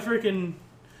I want to freaking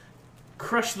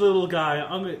crush the little guy.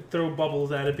 I'm going to throw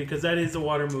bubbles at it because that is a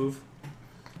water move.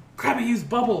 Krabby, use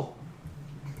bubble.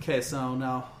 Okay, so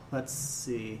now let's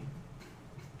see.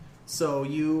 So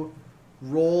you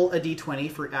roll a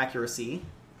d20 for accuracy,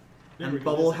 There we and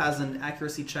go. Bubble has an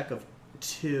accuracy check of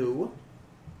 2.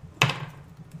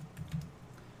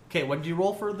 Okay, what did you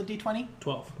roll for the d20?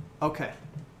 12. Okay.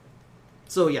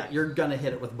 So yeah, you're gonna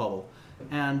hit it with Bubble.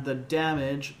 And the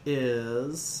damage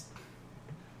is...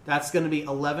 That's gonna be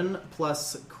 11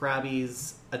 plus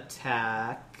Krabby's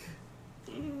attack.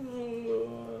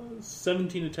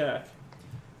 17 attack.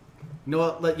 You know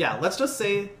what? Let's just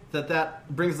say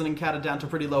that brings the Nincada down to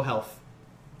pretty low health.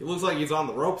 He looks like he's on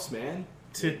the ropes, man.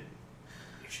 Oh, wait,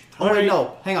 Alright.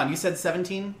 no. Hang on. You said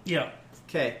 17? Yeah.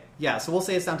 Okay. Yeah, so we'll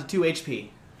say it's down to 2 HP.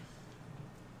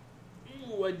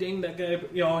 Ooh, I dinged that guy.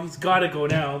 But, he's got to go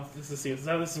now. This is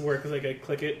how this works. Like, I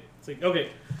click it. It's like,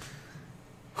 okay.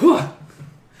 But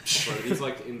he's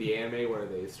like in the anime where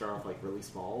they start off like really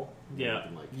small. Yeah.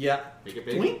 And, like, Yeah. make it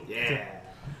big. Doink. Yeah.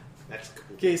 That's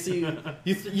cool. Okay, so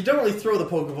you don't really throw the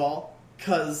Pokeball,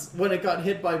 because when it got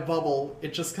hit by Bubble,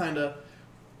 it just kind of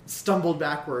stumbled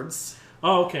backwards.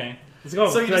 Oh, okay. Let's go.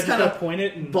 So you Can I just kind of point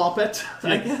it and bop it,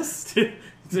 I Yeah. guess.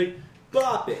 It's like,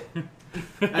 Bop it.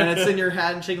 And it's in your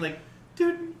hand shaking like,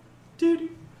 dude, dude,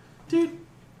 dude,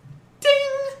 ding!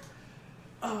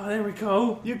 oh, there we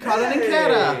go. You caught an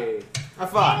Incata! Hey. High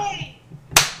five. Hey!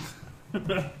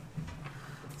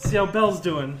 See how Belle's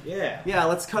doing. Yeah. Yeah,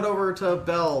 let's cut over to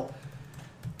Belle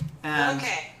and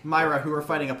Okay. Myra, who are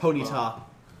fighting a Ponyta.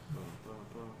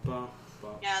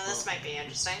 Yeah, this might be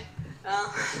interesting.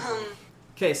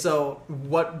 Okay, so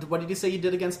what did you say you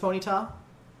did against Ponyta?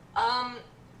 I'm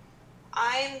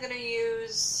gonna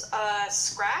use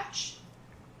Scratch.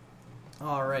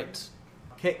 Alright.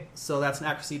 Okay, so that's an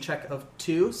accuracy check of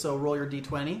 2, so roll your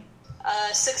d20.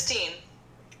 16.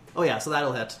 Oh yeah, so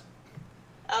that'll hit.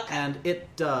 Okay. And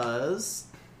it does...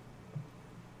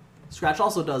 Scratch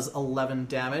also does 11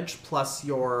 damage, plus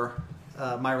your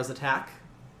Myra's attack.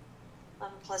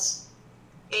 11 plus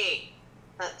 8.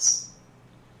 That's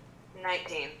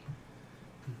 19.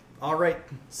 Alright,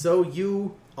 so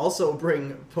you also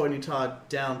bring Ponyta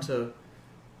down to...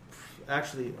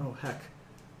 Actually, oh heck.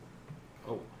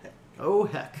 Oh, heck. Oh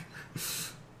heck.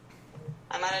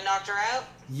 I might have knocked her out.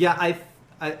 Yeah,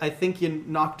 I think you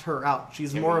knocked her out.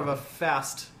 She's Can more we- of a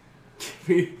fast...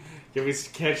 Can we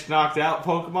catch knocked out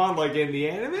Pokemon like in the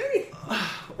anime?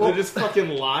 Well- They're just fucking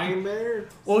lying there.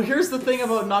 Well, here's the thing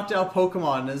about knocked out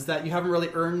Pokemon is that you haven't really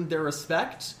earned their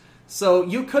respect. So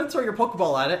you could throw your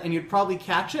Pokeball at it and you'd probably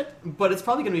catch it, but it's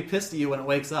probably going to be pissed at you when it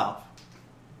wakes up.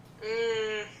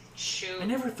 Shoot. I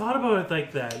never thought about it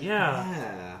like that. Yeah.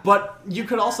 Yeah. But you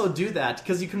could also do that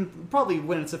because you can probably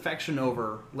win its affection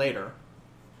over later.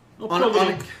 Oh, On poor, a- little,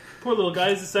 on a- poor little guy.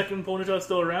 Is the second Ponyta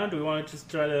still around? Do we want to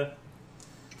just try to...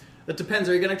 It depends.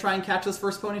 Are you going to try and catch this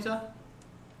first Ponyta?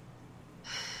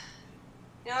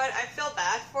 You know what? I feel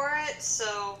bad for it,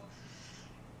 so...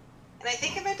 And I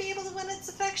think I might be able to win its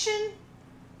affection.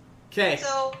 Okay,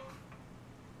 So,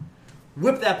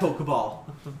 whip that Pokeball.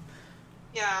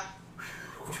 yeah.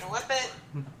 Gonna whip it.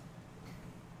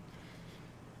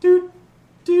 Doot,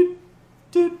 doot,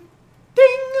 doot,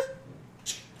 ding!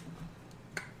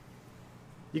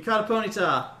 You caught a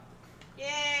Ponyta.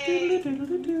 Yay!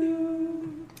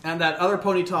 And that other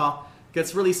Ponyta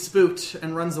gets really spooked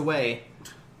and runs away.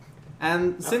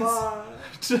 And since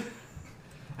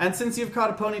you've caught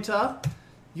a Ponyta,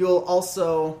 you'll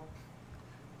also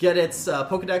get its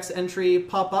Pokedex entry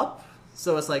pop up.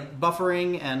 So it's like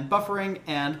buffering and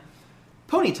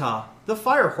Ponyta, the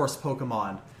Fire Horse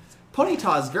Pokemon.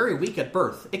 Ponyta is very weak at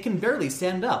birth. It can barely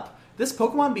stand up. This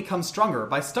Pokemon becomes stronger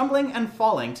by stumbling and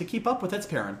falling to keep up with its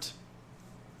parent.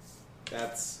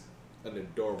 That's an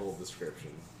adorable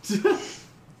description.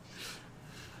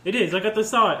 It is. I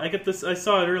saw it. I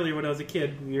saw it earlier when I was a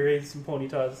kid. We raised some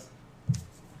Ponytas.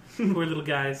 Poor little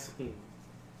guys.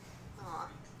 Aw.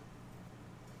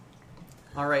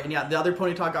 Alright, and yeah, the other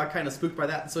Ponyta got kind of spooked by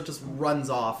that, so it just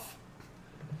runs off.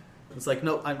 It's like,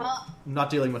 no, I'm not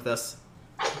dealing with this.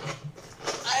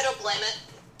 I don't blame it.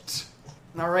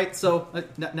 Alright, so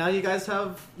now you guys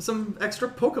have some extra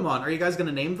Pokemon. Are you guys going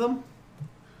to name them?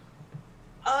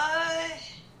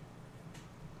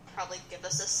 Probably give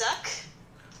us a sec.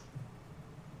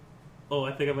 Oh,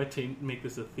 I think I might make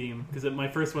this a theme because my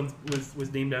first one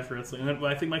was named after wrestling. And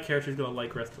I think my character's gonna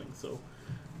like wrestling. So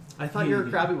I thought your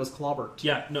Krabby was Clobbert.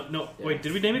 yeah, no. Yeah. Wait,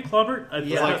 did we name it Clobbert? I It's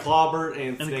Yeah. like Clobbert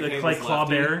and and his nickname like was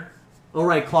Clawbear. Oh,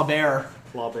 right, Clobert.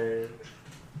 Lefty. Clawbear.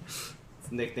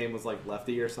 His nickname was like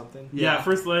Lefty or something. Yeah. Yeah.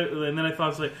 First, and then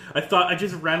I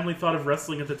just randomly thought of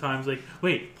wrestling at the time. I was like,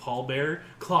 wait, Paul Bear,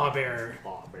 Clawbear.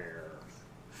 Clawbear.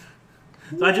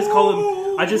 So I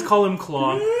just call him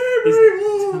Claw. Let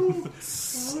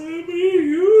me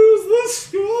use the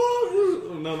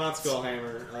skull. No, not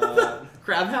Skullhammer.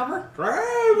 Crabhammer?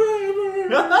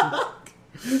 Crabhammer.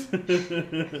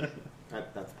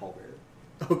 That's Paul Bear.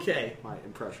 Okay, My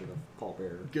impression of Paul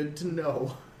Bear. good to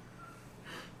know.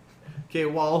 Okay,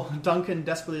 while Duncan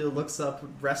desperately looks up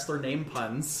wrestler name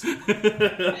puns,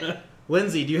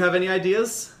 Lindsay, do you have any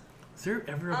ideas? Is there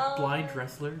ever a blind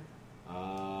wrestler?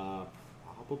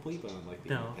 Probably, but on like the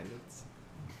No. independents.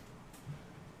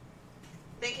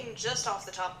 Thinking just off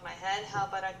the top of my head, how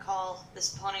about I call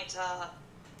this Ponyta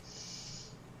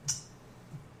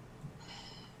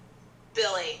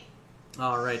Billy.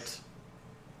 All right.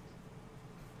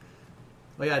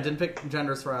 Well, yeah, I didn't pick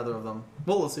genders for either of them.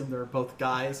 We'll assume they're both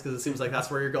guys, because it seems like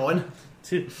that's where you're going.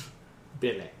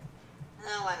 Billy.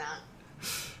 Oh, why not?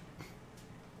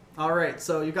 All right,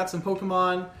 so you've got some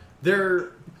Pokemon.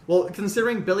 Well,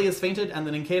 considering Billy has fainted and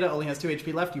the Nincada only has 2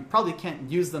 HP left, you probably can't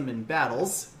use them in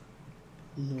battles.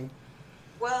 Mm-hmm.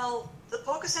 Well, the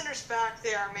Poke Center's back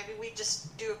there. Maybe we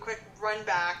just do a quick run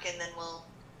back and then we'll...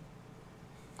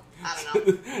 I don't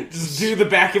know. Just do the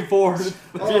back and forth.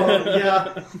 Oh,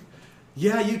 yeah.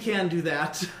 Yeah, you can do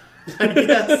that. I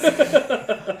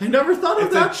guess. I never thought of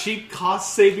It's that. a cheap,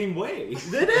 cost-saving way.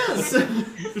 It is.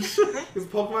 Because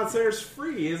Pokemon Center's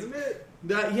free, isn't it?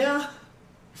 Yeah.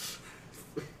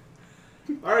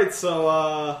 Alright,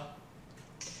 so,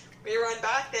 We run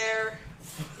back there.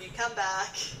 You come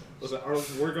back. listen,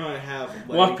 we're going to have...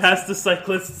 Like, Walk past the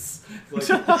cyclists. Like,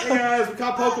 hey guys, we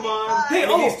caught Pokemon. Hey,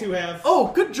 What do these two have?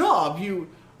 Oh, good job.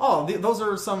 Those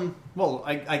are some... Well,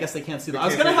 I guess they can't see them. I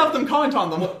was can't going to see have them comment on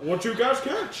them. What you guys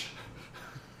catch?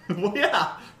 Well,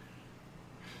 yeah.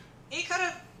 He could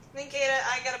have... Nincada,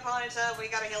 I got a Ponyta. We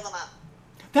gotta heal them up.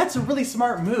 That's a really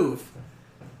smart move.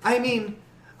 I mean,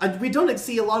 we don't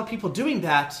see a lot of people doing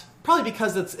that, probably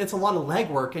because it's a lot of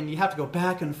legwork and you have to go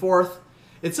back and forth.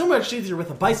 It's so much easier with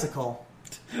a bicycle.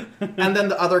 And then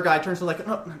the other guy turns to like,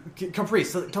 no,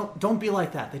 Caprice, don't be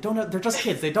like that. They're just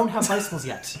kids. They don't have bicycles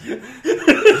yet. Man,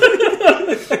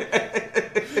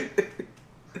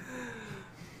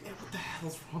 what the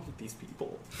hell's wrong with these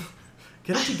people?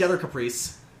 Get it together,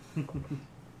 Caprice.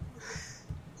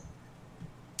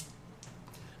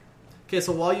 Okay,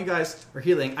 so while you guys are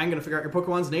healing, I'm going to figure out your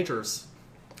Pokemon's natures.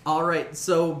 Alright,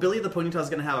 so Billy the Ponyta is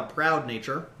going to have a proud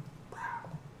nature.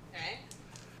 Okay.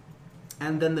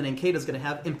 And then the Nincada is going to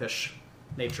have impish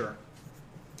nature.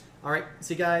 Alright,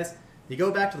 so you guys, you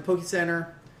go back to the Poke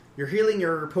Center, you're healing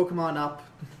your Pokemon up,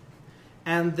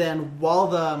 and then while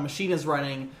the machine is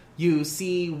running, you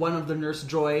see one of the Nurse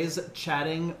Joys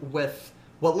chatting with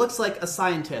what looks like a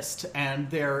scientist, and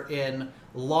they're in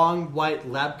long white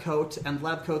lab coat, and the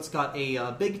lab coat's got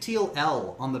a big teal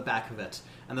L on the back of it.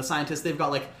 And the scientists, they've got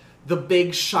like the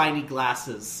big shiny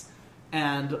glasses,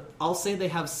 and I'll say they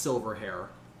have silver hair.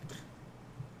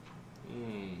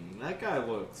 That guy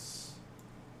looks...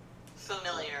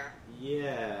 Familiar.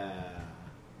 Yeah.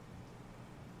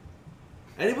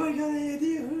 Anybody got any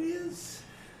idea who he is?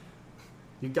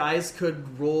 You guys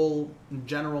could roll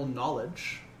general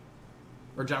knowledge.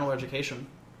 Or general education.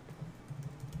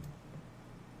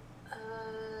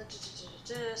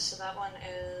 So that one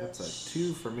is... That's a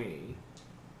 2 for me.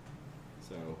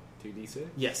 So, 2d6?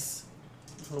 Yes.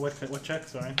 What check?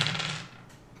 Sorry.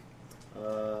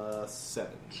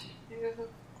 7.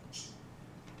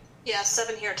 Yeah,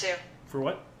 7 here too. For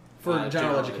what? For general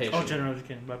general education. Oh, general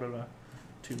education. Blah blah blah.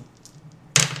 2.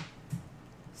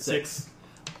 6.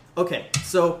 Okay,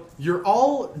 so you're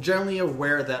all generally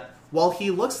aware that while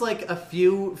he looks like a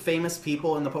few famous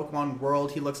people in the Pokemon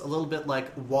world, he looks a little bit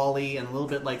like Wally and a little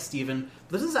bit like Steven.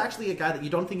 This is actually a guy that you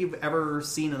don't think you've ever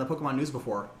seen in the Pokemon news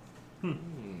before.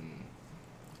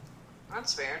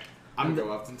 That's weird. I'm going to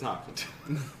go up and talk to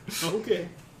him. Okay.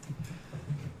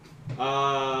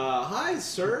 Hi,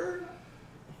 sir.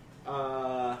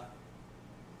 How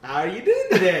are you doing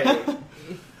today?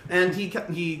 And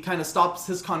he kind of stops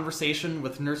his conversation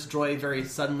with Nurse Joy very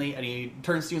suddenly, and he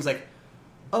turns to you and is like,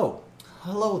 "Oh,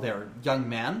 hello there, young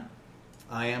man.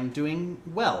 I am doing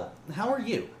well. How are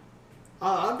you?"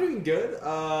 I'm doing good.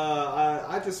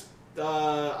 I just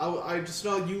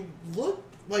know you look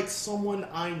like someone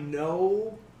I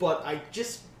know, but I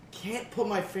just can't put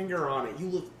my finger on it. You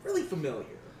look really familiar.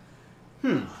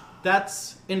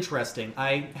 That's interesting.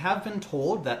 I have been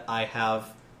told that I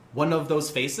have one of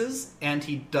those faces, and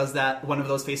he does that, one of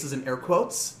those faces in air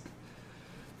quotes.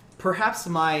 Perhaps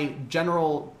my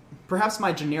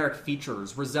generic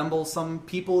features resemble some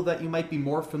people that you might be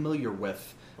more familiar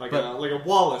with. Like But- a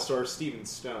Wallace or a Steven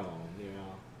Stone, you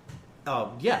know.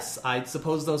 Oh, yes, I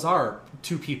suppose those are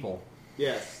two people.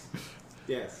 Yes.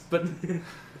 Yes. But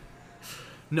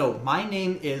no, my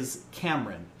name is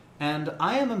Cameron, and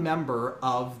I am a member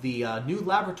of the new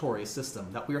laboratory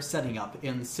system that we are setting up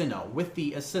in Sinnoh with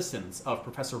the assistance of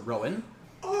Professor Rowan.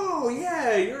 Oh,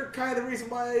 yeah, you're kind of the reason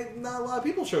why not a lot of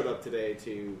people showed up today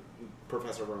to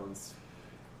Professor Rowan's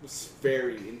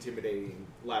very intimidating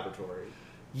laboratory.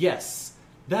 Yes,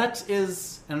 that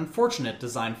is an unfortunate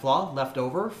design flaw left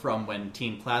over from when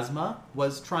Team Plasma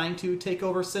was trying to take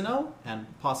over Sinnoh and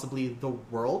possibly the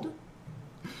world.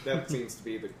 That seems to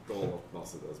be the goal of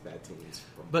most of those bad teams,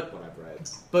 from But- what I've read.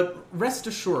 But rest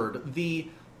assured,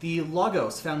 the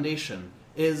Logos Foundation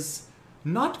is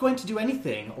not going to do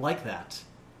anything like that.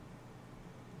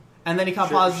 And then he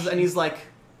kind of pauses and he's like,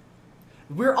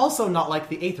 we're also not like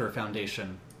the Aether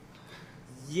Foundation.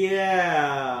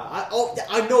 Yeah,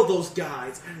 I know those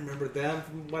guys. I remember them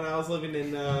from when I was living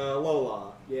in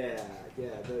Lola. Yeah,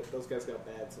 those guys got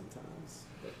bad sometimes,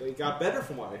 but they got better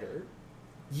from what I heard.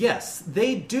 Yes,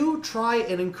 they do try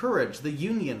and encourage the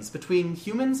unions between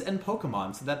humans and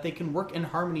Pokemon so that they can work in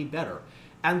harmony better.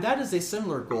 And that is a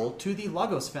similar goal to the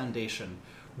Lagos Foundation.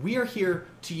 We are here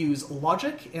to use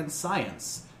logic and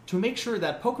science to make sure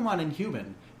that Pokemon and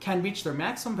human can reach their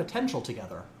maximum potential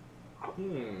together.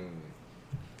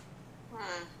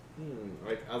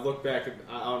 Like, I look back, and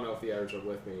I don't know if the others are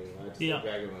with me. I just look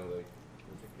back and I'm like,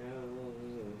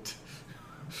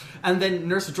 And then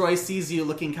Nurse Joy sees you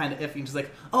looking kind of iffy, and she's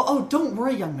like, oh, don't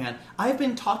worry, young man. I've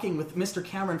been talking with Mr.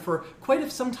 Cameron for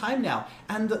quite some time now,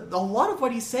 and a lot of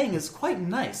what he's saying is quite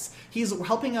nice. He's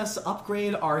helping us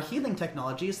upgrade our healing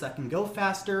technologies that can go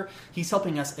faster. He's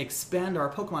helping us expand our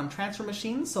Pokemon transfer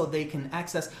machines so they can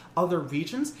access other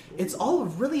regions. It's all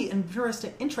really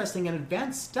interesting and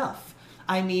advanced stuff.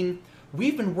 I mean,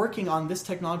 we've been working on this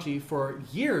technology for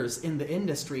years in the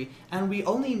industry, and we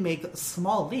only make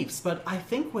small leaps, but I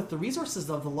think with the resources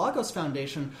of the Lagos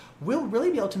Foundation, we'll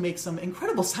really be able to make some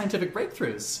incredible scientific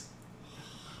breakthroughs.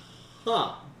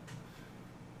 Huh.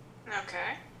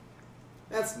 Okay.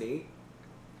 That's neat.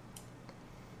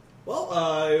 Well,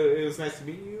 it was nice to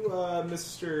meet you,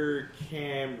 Mr.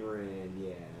 Cameron.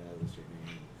 Yeah, that was your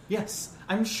name. Yes,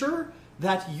 I'm sure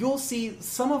that you'll see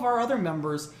some of our other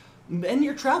members in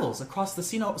your travels across the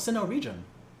Sinnoh region.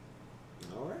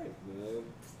 All right.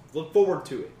 Look forward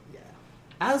to it. Yeah.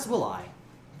 As will I.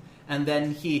 And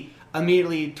then he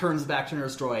immediately turns back to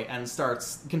Nurse Joy and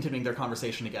starts continuing their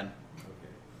conversation again.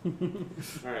 Okay.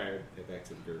 All right. Head back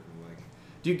to the group. I'm like,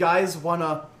 Do you guys want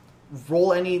to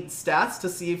roll any stats to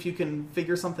see if you can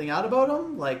figure something out about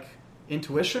him? Like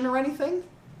intuition or anything?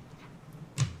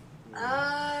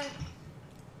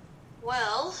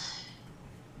 Well,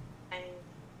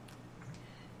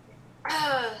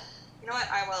 you know what?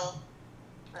 I will.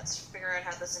 Let's figure out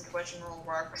how this intuition rule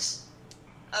works.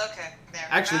 Okay, there.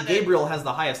 Actually, found it. Gabriel has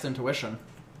the highest intuition.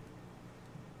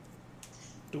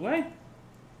 Do I?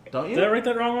 Don't you? Did I write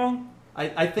that wrong?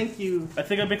 I think you... I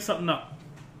think I mixed something up.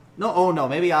 No, oh no,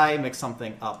 maybe I mixed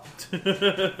something up.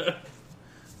 Okay,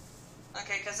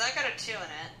 because I got a 2 in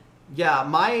it. Yeah,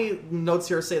 my notes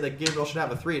here say that Gabriel should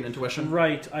have a 3 in intuition.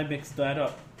 Right, I mixed that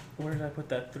up. Where did I put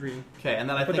that 3? Okay, and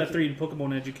then I put think... that 3 in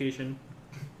Pokemon education.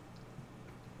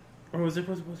 Or was it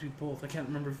supposed to be both? I can't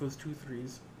remember if it was 2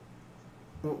 3s.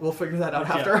 We'll figure that out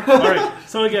after. Yeah. Alright,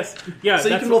 so I guess... Yeah, so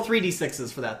you can roll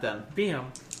 3d6s for that then.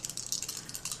 Bam.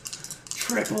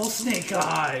 Triple Snake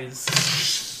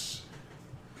Eyes.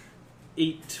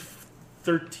 8,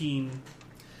 13.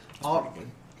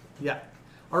 Yeah.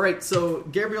 Alright, so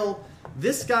Gabriel,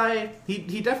 this guy,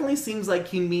 he definitely seems like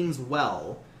he means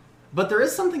well. But there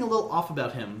is something a little off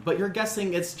about him. But you're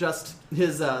guessing it's just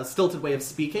his stilted way of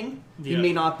speaking. Yeah. He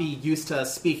may not be used to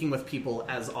speaking with people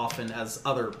as often as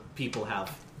other people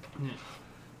have.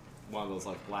 one of those,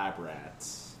 like, lab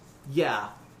rats. Yeah.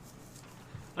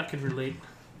 I can relate.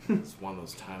 It's one of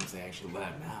those times they actually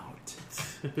let him out.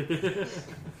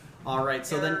 Alright,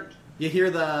 so then you hear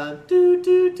the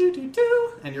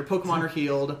do, and your Pokemon are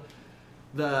healed.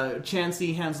 The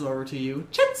Chansey hands it over to you.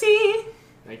 Chansey!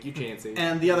 Thank you, Chansey.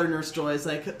 And the other Nurse Joy is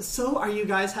like, so are you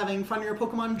guys having fun on your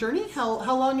Pokemon journey? How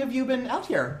long have you been out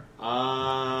here?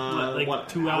 What,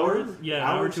 2 hours? Yeah,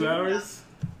 hour, 2 hours.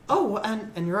 Oh,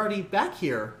 and you're already back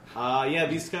here. Yeah,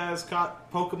 these guys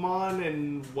caught Pokemon,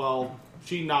 and, well,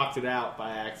 she knocked it out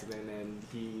by accident, and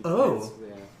he... Oh.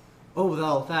 Yeah. Oh,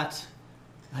 well, that...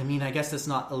 I mean, I guess it's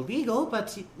not illegal,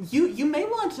 but you may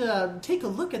want to take a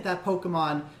look at that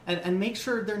Pokemon and make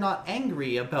sure they're not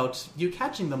angry about you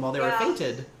catching them while they were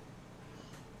fainted.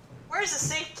 Where's a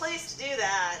safe place to do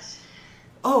that?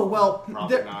 Oh, well...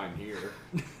 Probably not in here.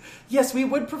 Yes, we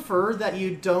would prefer that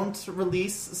you don't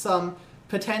release some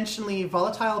potentially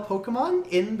volatile Pokemon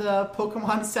in the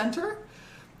Pokemon Center.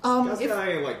 That's got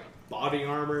any, like, body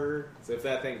armor. So if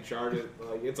that thing charges,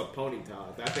 like, it's a Ponyta.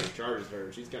 If that thing charges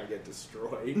her, she's gonna get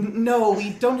destroyed. No, we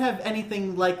don't have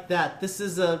anything like that. This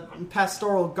is a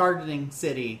pastoral gardening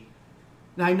city.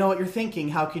 Now, I know what you're thinking.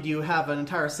 How could you have an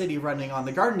entire city running on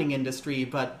the gardening industry?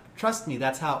 But trust me,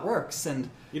 that's how it works. And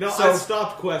You know, so, I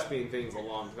stopped questioning things a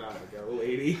long time ago,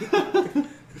 lady.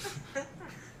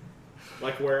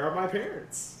 Like, where are my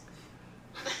parents?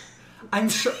 I'm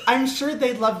sure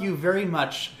they love you very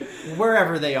much,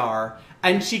 wherever they are.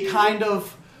 And she kind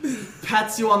of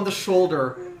pats you on the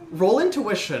shoulder. Roll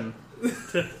intuition.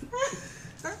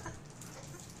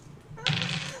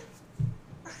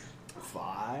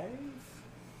 5?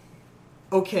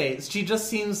 Okay, she just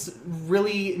seems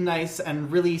really nice and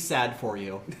really sad for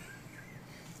you.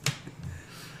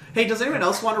 Hey, does anyone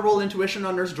else want to roll intuition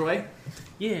on Nurse Joy?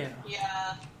 Yeah.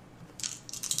 Yeah.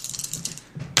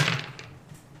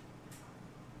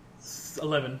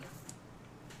 11.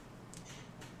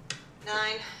 9.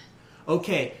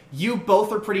 Okay, you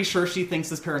both are pretty sure she thinks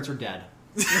his parents are dead.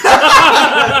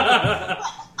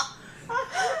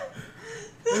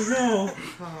 Oh no.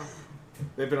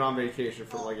 They've been on vacation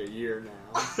for like a year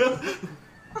now.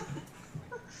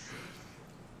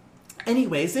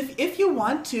 Anyways, if you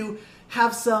want to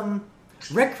have some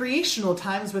recreational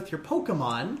times with your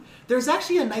Pokemon, there's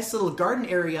actually a nice little garden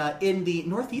area in the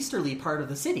northeasterly part of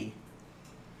the city.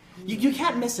 You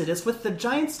can't miss it. It's with the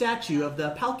giant statue of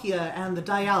the Palkia and the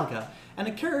Dialga, and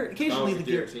occasionally the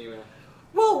Giratina.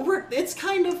 Well, it's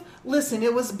kind of... Listen,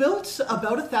 it was built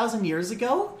about 1,000 years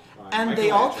ago, I and can they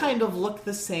all imagine. kind of look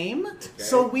the same,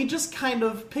 so we just kind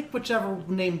of pick whichever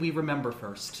name we remember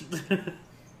first. Okay.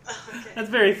 That's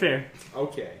very fair.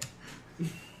 Okay. Yeah,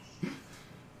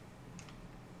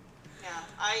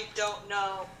 I don't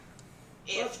know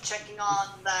if checking on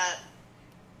that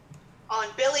on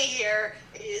Billy here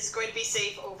is going to be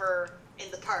safe over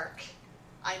in the park.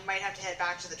 I might have to head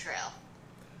back to the trail.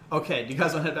 Okay, do you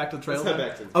guys want to head back to the trail? Let's head then?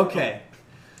 back to the trail. Okay,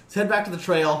 let's head back to the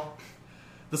trail.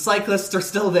 The cyclists are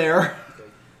still there.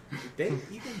 Did they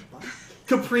even bike?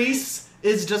 Caprice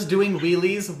is just doing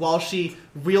wheelies while she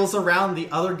wheels around the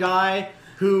other guy,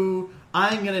 who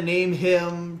I'm going to name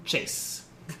him Chase.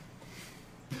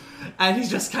 And he's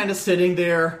just kind of sitting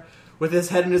there with his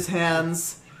head in his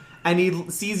hands, and he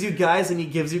sees you guys and he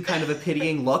gives you kind of a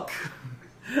pitying look.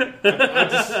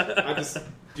 I just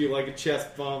do like a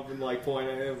chest bump and like point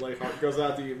at him, like heart goes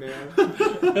out to you, man.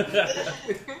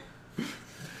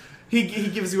 He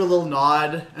gives you a little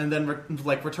nod and then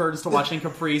returns to watching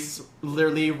Caprice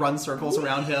literally run circles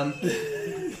around him.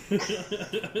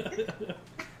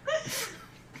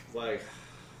 Like,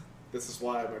 this is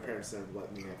why my parents never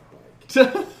let me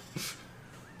have a bike.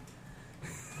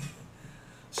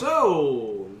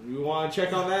 So, you want to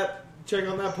check on that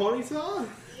Ponyta?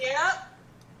 Yep.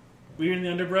 We're in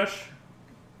the underbrush.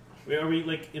 Are we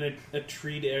like in a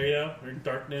treed area or in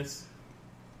darkness?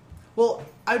 Well,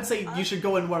 I'd say you should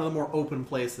go in one of the more open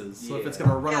places. So if Yeah. it's going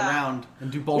to run Yeah. around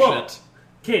and do bullshit.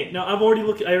 Okay, now I already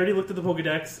looked at the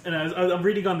Pokedex, and I'm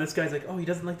reading on this guy's like, oh, he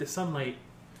doesn't like the sunlight.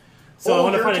 So I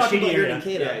want to you're find a talking shady about your area.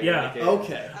 Nikita. Yeah.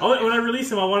 Okay. When I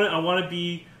release him, I want to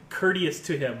be courteous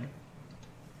to him.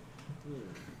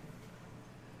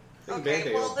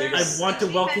 Okay, well, I there's want to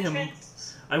a welcome him.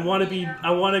 entrance. I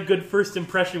want a good first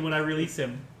impression when I release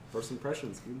him. First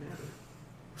impressions do matter.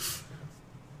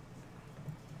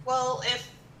 Well, if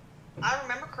I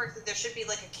remember correctly, there should be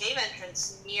like a cave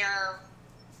entrance near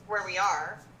where we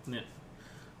are. Yeah.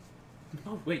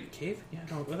 Oh wait, cave? Yeah,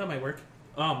 no, that might work.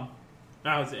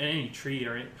 It's any tree,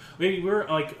 right? Maybe we're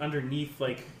like underneath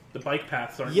like the bike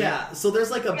paths, aren't Yeah, so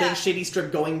there's like a Yeah. big shady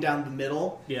strip going down the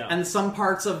middle. Yeah. And some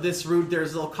parts of this route,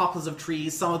 there's little couples of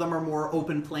trees. Some of them are more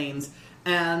open plains.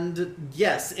 And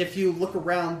yes, if you look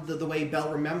around the way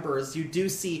Belle remembers, you do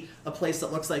see a place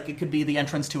that looks like it could be the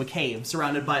entrance to a cave,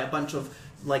 surrounded by a bunch of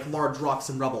like large rocks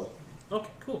and rubble. we? Okay,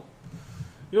 cool.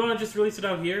 You want to just release it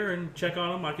out here and check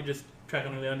on them? I could just track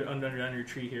under your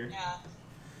tree here. Yeah.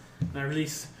 And I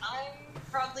release. I'm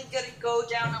probably gonna go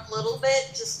down a little bit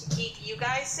just to keep you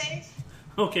guys safe.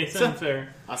 Okay, sounds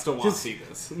fair. I still want to see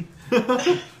this.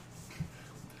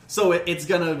 So it's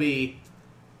gonna be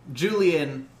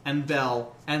Julian and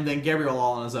Belle, and then Gabriel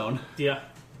all on his own. Yeah,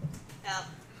 Yeah.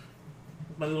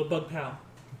 my little bug pal.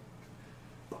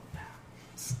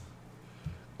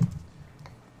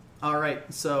 All right,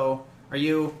 so are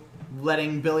you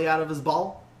letting Billy out of his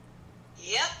ball?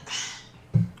 Yep.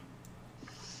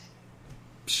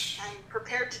 I'm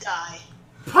prepared to die.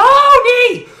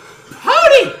 Pony!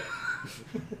 Pony!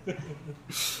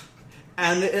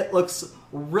 And it looks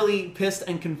really pissed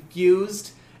and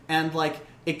confused, and like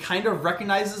it kind of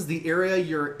recognizes the area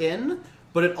you're in,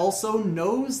 but it also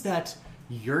knows that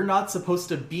you're not supposed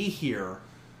to be here.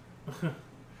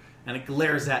 And it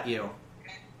glares at you.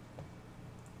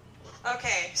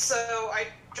 Okay, so I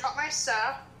drop my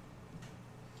staff.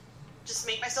 Just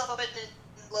make myself a bit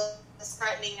as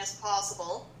threatening as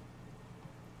possible.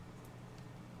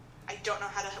 I don't know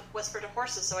how to whisper to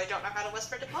horses, so I don't know how to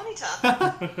whisper to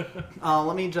Ponyta.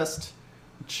 Let me just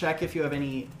check if you have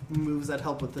any moves that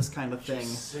help with this kind of thing.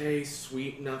 Say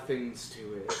sweet nothings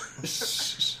to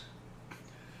it.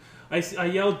 I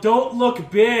yell, "Don't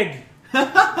look big!"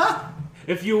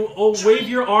 If you wave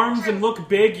your arms and look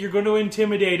big, you're going to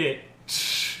intimidate it.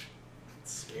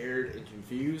 Scared and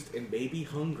confused and maybe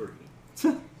hungry.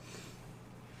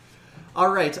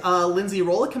 Alright, Lindsay,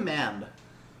 roll a command.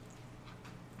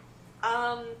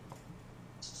 Command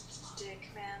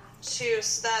 2,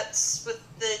 so that's with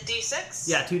the D6?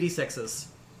 Yeah, 2d6s.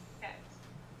 Okay.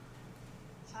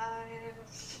 5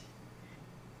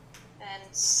 and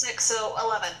 6, so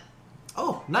 11.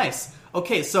 Oh, nice.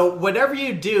 Okay, so whatever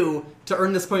you do to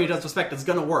earn this Ponyta's respect is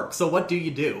gonna work. So what do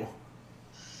you do?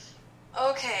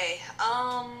 Okay,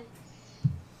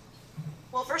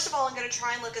 well, first of all, I'm gonna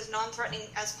try and look as non-threatening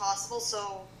as possible,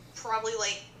 so probably,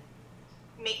 like,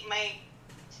 make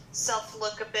myself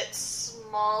look a bit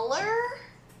smaller,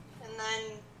 and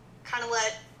then kind of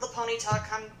let the Ponyta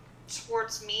come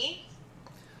towards me.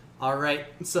 Alright,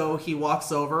 so he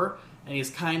walks over, and he's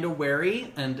kind of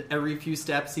wary, and every few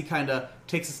steps he kind of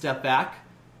takes a step back,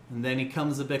 and then he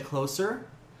comes a bit closer,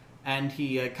 and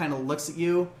he kind of looks at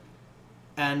you,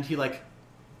 and he, like,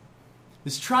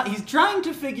 he's trying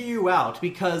to figure you out,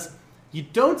 because you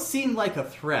don't seem like a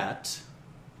threat.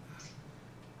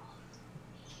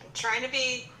 I'm trying to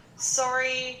be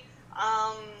sorry,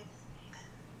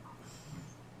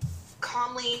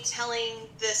 calmly telling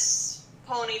this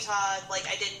Ponyta, like,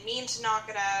 I didn't mean to knock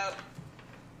it out.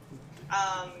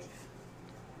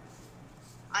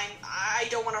 I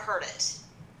don't want to hurt it.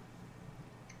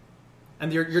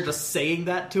 And you're just saying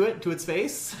that to its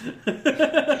face? I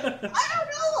don't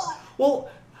know!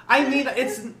 Well, I mean,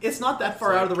 it's not that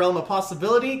far out of the realm of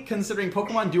possibility, considering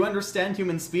Pokemon do understand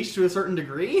human speech to a certain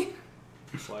degree.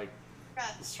 It's like, Yeah,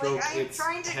 Stroke like, I'm its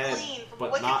trying to head, glean from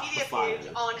a but not the Wikipedia fire. page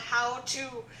on how to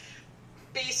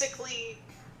basically...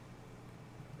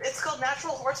 It's called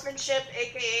natural horsemanship,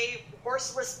 aka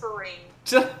horse whispering.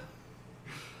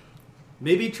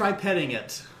 Maybe try petting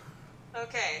it.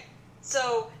 Okay,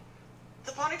 so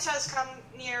the Ponyta's come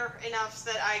near enough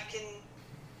that I can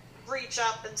reach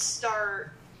up and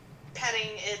start petting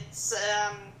its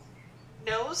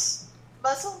nose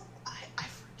muzzle. I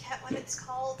forget what it's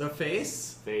called. The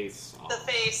face? face. The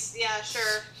face, yeah,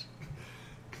 sure.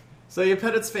 So you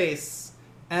pet its face,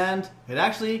 and it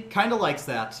actually kind of likes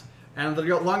that. And the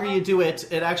longer you do it,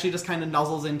 it actually just kind of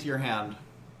nuzzles into your hand.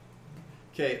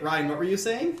 Okay, Ryan, what were you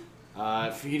saying?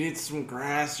 Feed it some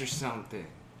grass or something.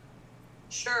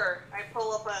 Sure, I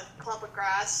pull up a clump of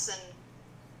grass and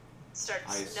start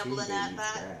I assume nibbling they at eat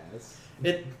that. grass.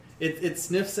 It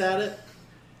sniffs at it,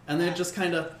 and then it just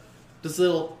kind of does a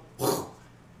little,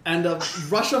 and a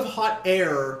rush of hot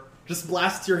air just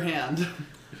blasts your hand,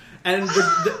 and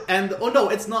oh no,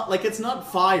 it's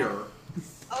not fire.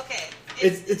 Okay,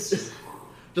 It's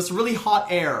just really hot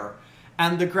air,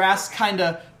 and the grass kind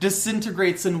of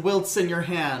disintegrates and wilts in your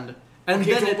hand, and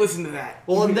Okay, then don't it listen to that.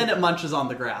 well, and then it munches on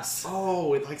the grass.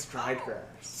 Oh, it likes dried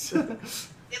grass.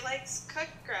 it likes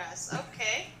cooked grass.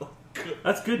 Okay.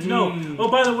 That's good to know. Oh,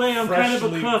 by the way, I'm kind of a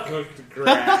Freshly cook. cooked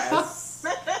grass.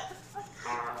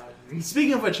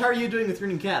 Speaking of which, how are you doing with your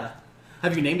new cat?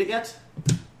 Have you named it yet?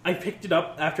 I picked it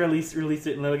up after I released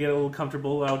it and let it get a little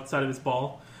comfortable outside of its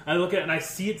ball. I look at it and I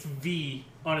see its V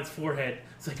on its forehead.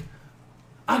 It's like,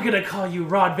 I'm gonna call you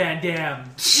Rod Van Dam.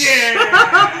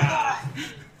 Yeah!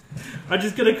 I'm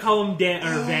just gonna call him Dan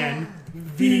or Van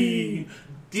V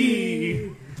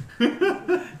D.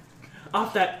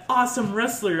 Off that awesome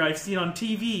wrestler I've seen on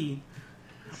TV.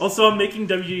 Also, I'm making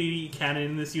WWE canon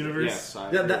in this universe. Yes,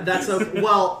 I Yeah, that's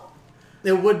well.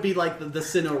 It would be like the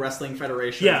Sinnoh Wrestling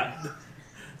Federation. Yeah.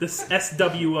 The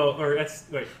SWO or S.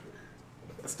 Wait.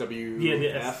 SWF Yeah,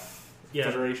 the S- yeah.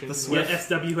 Federation. The Yeah, Swift.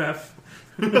 SWF.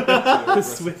 The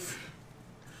Swift.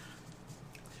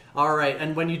 All right,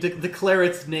 and when you declare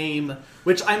its name,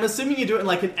 which I'm assuming you do it in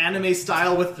like an anime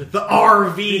style with the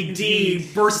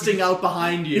RVD bursting out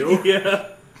behind you, Yeah.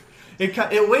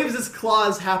 it waves its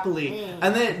claws happily,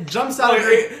 and then it jumps out of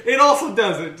your... It also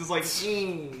does it, just like.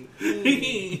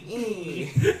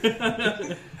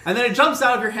 And then it jumps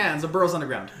out of your hands and burrows on the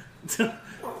ground.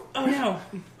 Oh no!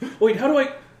 Wait, how do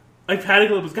I? I panic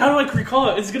a little bit. How do I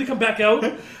recall it? Is it gonna come back out?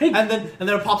 Hey! And then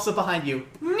it pops up behind you.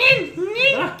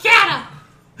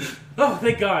 Oh,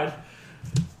 thank God!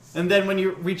 And then when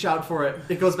you reach out for it,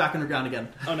 it goes back underground again.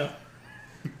 Oh no!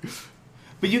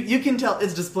 But you can tell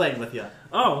it's just playing with you.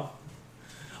 Oh,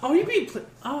 you being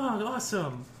oh,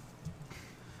 awesome.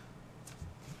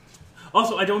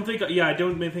 Also, I don't think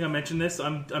I mentioned this.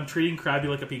 I'm treating Krabby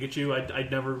like a Pikachu.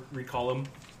 I'd never recall him.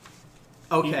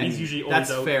 Okay, He's usually always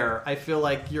that's out. fair. I feel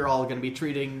like you're all going to be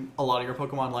treating a lot of your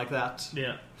Pokemon like that.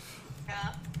 Yeah.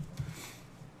 Yeah.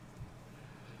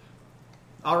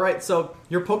 All right, so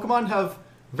your Pokemon have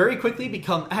very quickly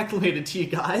become acclimated to you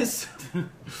guys.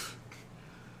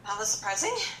 That was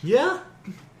surprising. Yeah?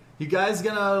 You guys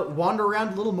gonna wander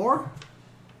around a little more?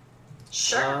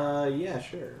 Sure. Yeah,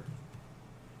 sure.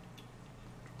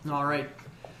 All right.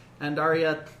 And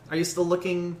Arya, are you still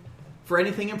looking for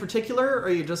anything in particular, or are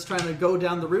you just trying to go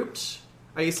down the route?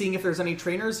 Are you seeing if there's any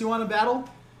trainers you want to battle?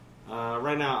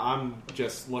 Right now, I'm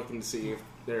just looking to see if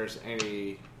there's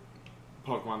any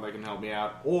Pokemon that can help me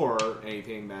out, or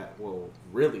anything that will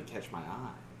really catch my eye.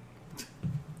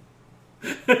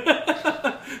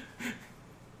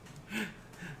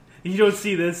 You don't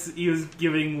see this. He was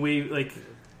giving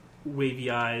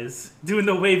wavy eyes, doing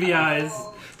the wavy eyes.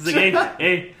 He's like,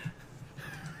 hey.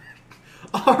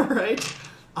 All right.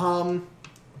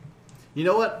 You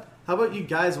know what? How about you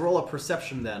guys roll a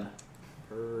perception then?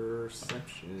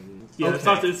 Perception. Yeah,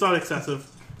 Okay. it's not excessive.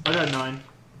 I got 9.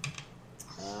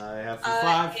 I have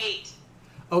 5. 8.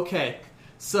 Okay.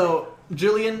 So,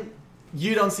 Julian,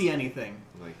 you don't see anything.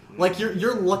 Like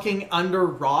you're looking under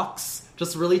rocks,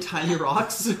 just really tiny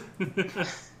rocks.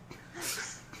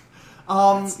 It's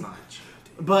not true.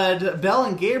 But Belle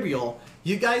and Gabriel,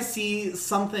 you guys see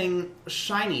something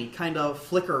shiny kind of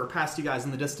flicker past you guys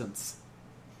in the distance.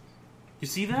 You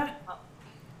see that?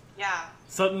 Yeah.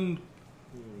 Something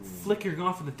flickering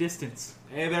off in the distance.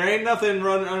 Hey, there ain't nothing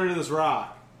running under this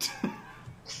rock. I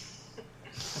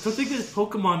don't think there's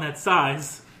Pokemon that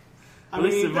size. I At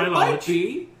least mean, in my there might knowledge.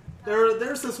 be.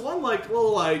 There's this one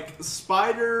little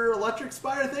spider, electric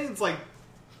spider thing. It's like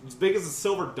as big as a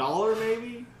silver dollar,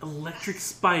 maybe. Electric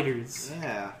spiders.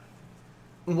 Yeah.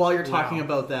 While you're talking Wow.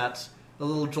 about that, the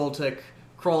little Joltik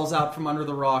crawls out from under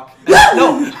the rock.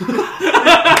 No!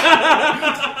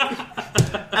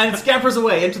 And scampers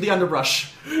away into the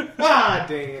underbrush. Ah,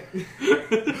 dang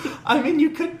it. I mean,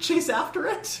 you could chase after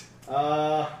it.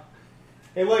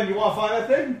 Hey, Len, you want to find that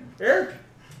thing? Eric?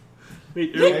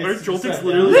 Wait, Yeah, are it's Joltics set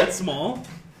literally down. that small?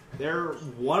 They're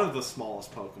one of the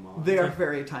smallest Pokemon. They are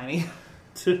very tiny.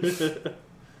 You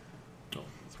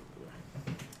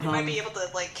might be able to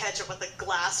catch it with a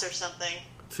glass or something.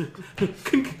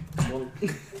 Well,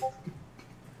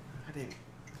 I didn't.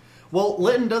 Well,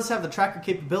 Litton does have the tracker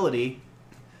capability,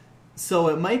 so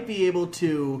it might be able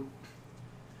to...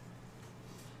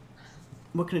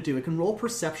 What can it do? It can roll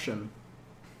perception.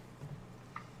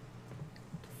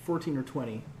 14 or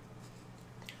 20.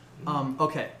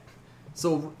 Okay.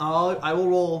 So I will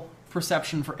roll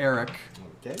perception for Eric,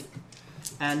 Okay.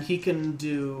 and he can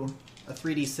do a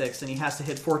 3d6, and he has to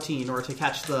hit 14 in order to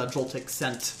catch the Joltik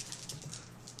scent.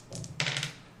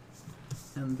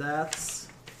 And that's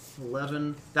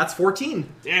 11. That's 14.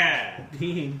 Yeah.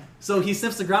 So he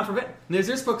sniffs the ground for a bit, and his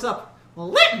ears pokes up. Well,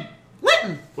 Litton!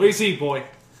 Litton! What do you see, boy?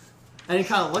 And he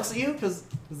kind of looks at you, because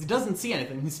he doesn't see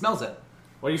anything. He smells it.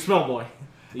 What do you smell, boy?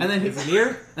 And then is it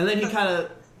near? And then he kind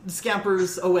of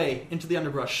scampers away into the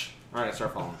underbrush. All right,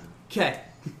 start following him. Okay.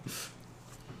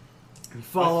 I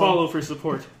Follow. follow for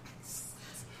support.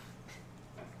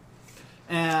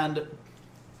 And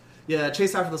yeah,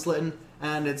 chase after this Litton,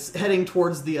 and it's heading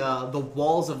towards the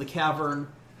walls of the cavern.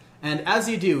 And as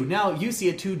you do, now you see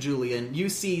it too, Julian. You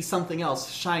see something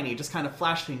else shiny, just kind of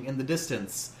flashing in the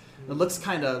distance. It looks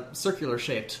kind of circular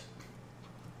shaped.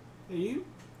 Hey, you?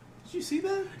 Did you see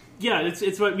that? Yeah,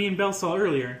 it's what me and Belle saw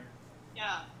earlier.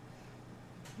 Yeah.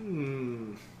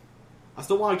 I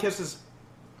still want to catch this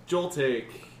Joltik.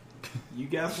 You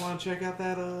guys want to check out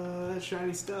that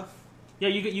shiny stuff? Yeah,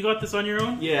 you got this on your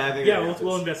own? Yeah, I think. Yeah, I got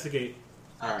we'll this. investigate.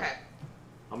 All right. Okay.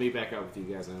 I'll meet back up with you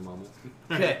guys in a moment.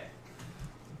 Okay.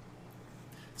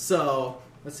 So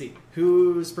let's see.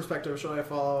 Whose perspective should I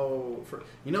follow?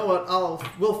 You know what?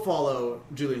 We'll follow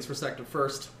Julian's perspective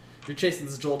first. You're chasing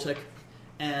this Joltik,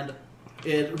 and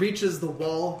it reaches the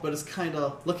wall, but it's kind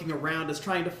of looking around. It's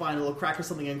trying to find a little crack or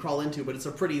something and crawl into, but it's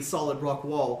a pretty solid rock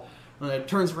wall. And it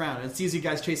turns around and it sees you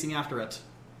guys chasing after it.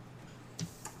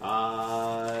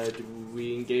 Do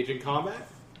we engage in combat?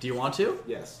 Do you want to?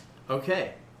 Yes.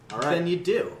 Okay. All right. Then you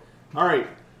do. All right,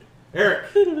 Eric.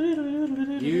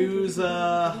 Use it's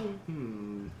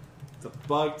a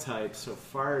bug type, so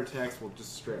fire attacks will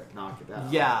just straight knock it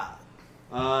out. Yeah.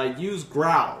 Use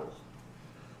growl,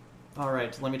 All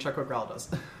right. Let me check what Growl does.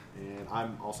 and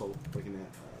I'm also looking at.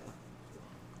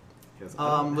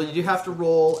 Well, you do have to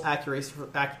roll accuracy for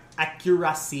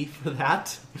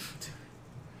that.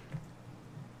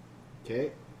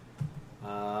 Okay.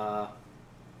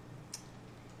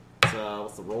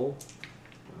 What's the roll?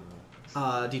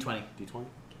 D20. D20.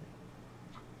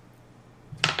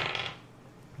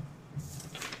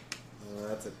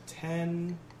 That's a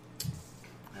 10.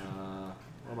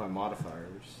 What are my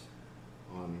modifiers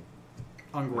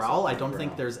On Growl, I on don't Growl?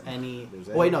 think there's any. There's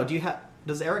Wait, any? no.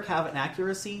 Does Eric have an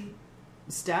accuracy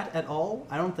stat at all?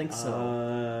 I don't think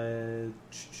so.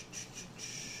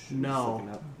 Just No. looking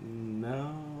up.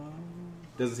 No.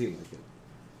 Doesn't seem like it.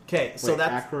 Okay, so Wait,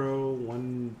 that's acro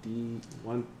 1d1.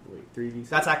 Wait, 3d.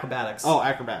 that's acrobatics. Oh,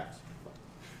 acrobatics.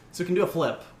 So he can do a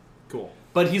flip, Cool.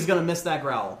 but he's gonna miss that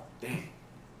growl. Dang.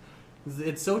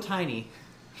 It's so tiny.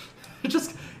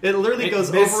 It literally It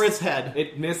goes missed- over its head.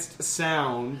 It missed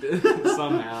sound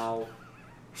somehow.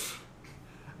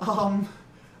 But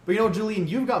you know, Julian,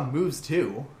 you've got moves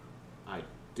too. I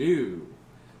do.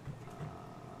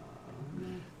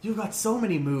 You've got so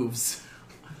many moves.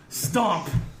 Stomp.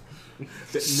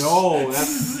 No,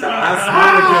 that's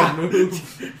not a good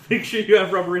move. Make sure you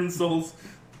have rubber insoles.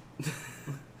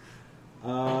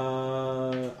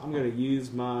 I'm gonna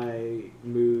use my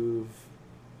move.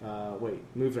 Wait,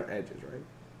 moves are edges, right?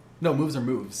 No, moves are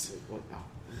moves. Wait, what? No.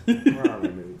 Where are my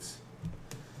moves?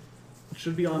 It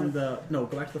should be on the... No,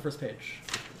 go back to the first page.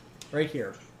 Right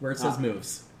here, where it says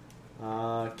moves.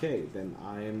 Okay, then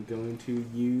I am going to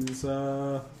use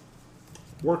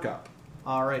workup.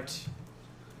 Alright.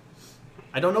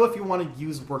 I don't know if you want to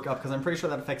use work up, because I'm pretty sure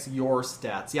that affects your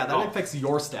stats. Yeah, that Oh. affects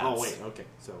your stats. Oh wait, okay.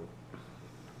 So,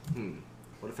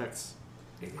 what affects?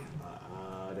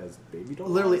 Does baby doll?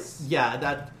 Literally, eyes? yeah,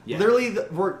 that... Yeah. Literally,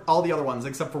 all the other ones,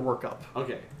 except for work up.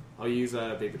 Okay, I'll use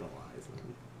baby doll eyes.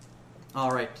 Then.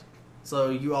 Alright. So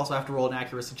you also have to roll an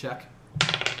accuracy check.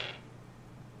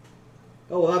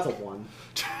 Oh, well, that's a 1.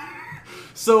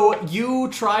 So you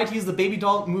try to use the baby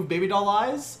doll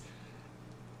eyes,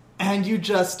 and you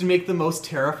just make the most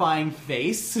terrifying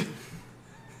face.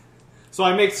 So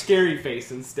I make scary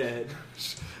face instead.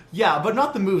 Yeah, but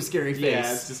not the move scary face.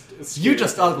 Yeah, it's just a scary You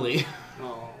just face. ugly.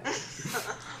 Oh.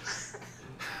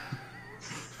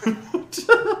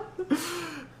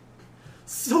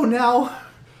 So now,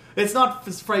 it's not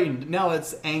just frightened, now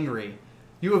it's angry.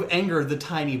 You have angered the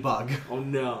tiny bug. Oh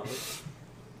no.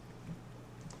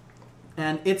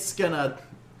 And it's gonna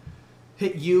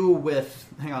hit you with...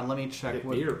 Hang on, let me check. Hit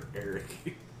what- me or Eric?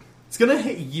 It's gonna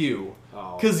hit you.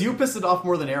 Oh. Because you pissed it off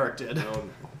more than Eric did. Oh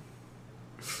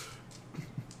no.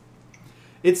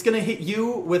 It's gonna hit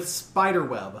you with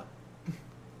Spiderweb.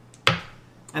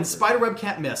 And Spiderweb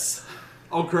can't miss.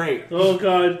 Oh great. Oh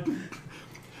god.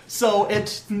 So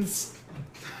it...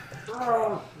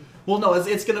 Well, no,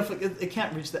 it's gonna... It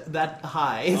can't reach that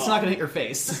high. It's not gonna hit your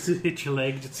face. Hit your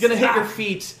leg. It's gonna hit your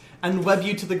feet and web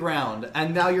you to the ground.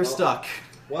 And now you're stuck.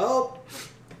 Well,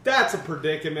 that's a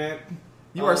predicament.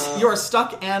 You are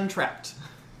stuck and trapped.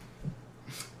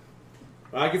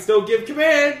 I can still give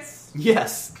commands.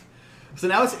 Yes. So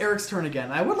now it's Eric's turn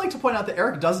again. I would like to point out that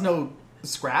Eric does know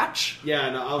Scratch. Yeah,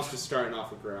 no, I was just starting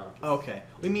off with growl. Okay.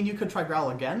 I mean, you could try Growl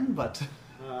again, but...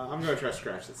 I'm gonna try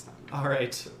scratch this time.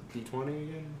 Alright. So, D20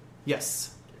 again.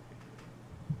 Yes.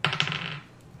 Oh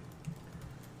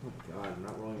my god, I'm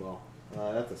not rolling well.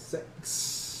 That's a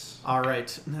 6.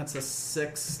 Alright. That's a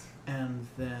 6, and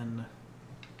then...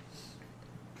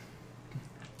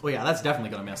 Oh yeah, that's definitely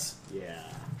gonna miss. Yeah.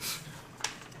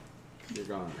 You're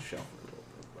going on the shelf for a little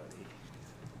bit, buddy.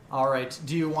 Alright.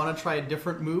 Do you want to try a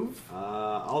different move?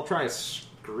 I'll try a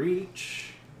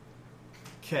screech.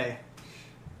 Okay.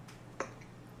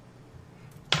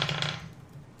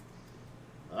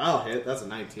 I'll hit. That's a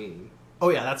 19. Oh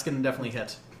yeah, that's gonna definitely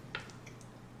hit.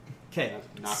 Okay.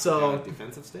 That knocks So... down a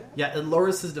defensive stat. Yeah, it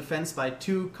lowers his defense by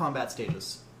 2 combat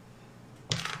stages.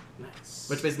 Nice.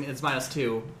 Which basically it's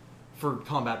 -2 for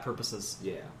combat purposes.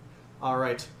 Yeah. All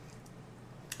right.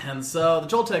 And so the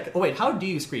Joltec. Oh wait, how do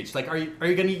you screech? Like, are you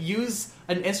going to use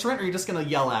an instrument, or are you just going to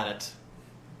yell at it?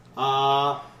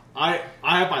 I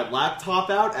have my laptop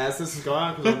out as this is going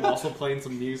on because I'm also playing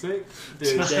some music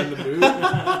to get in the mood,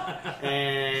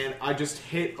 and I just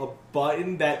hit a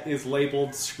button that is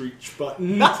labeled screech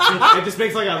button. It just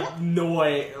makes like a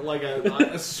noise, like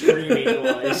a screaming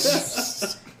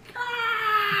noise,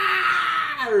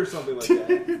 or something like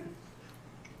that.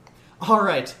 All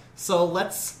right. So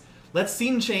let's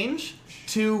scene change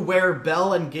to where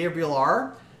Belle and Gabriel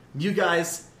are. You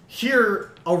guys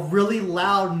hear a really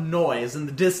loud noise in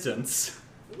the distance.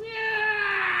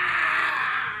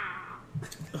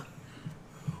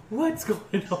 What's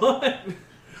going on?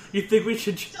 You think we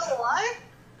should... Still alive?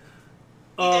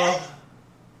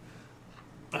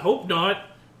 I hope not.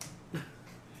 It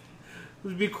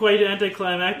would be quite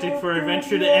anticlimactic for our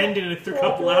adventure to end in a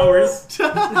couple hours.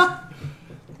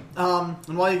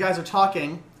 And while you guys are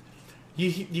talking, you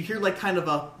hear like kind of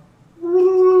a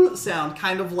sound,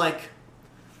 kind of like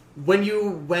when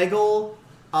you waggle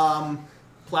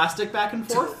plastic back and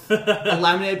forth, a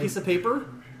laminated piece of paper.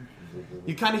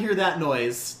 You kind of hear that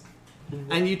noise,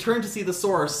 and you turn to see the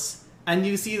source, and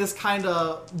you see this kind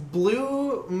of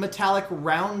blue metallic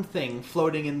round thing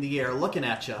floating in the air, looking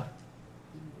at you.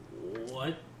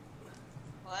 What?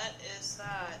 What is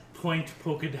that? Point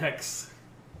Pokedex.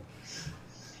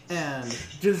 And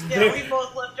Just Yeah, we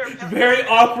both left our very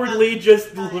awkwardly just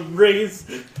raise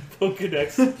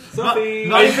Pokedex. Something.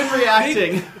 not even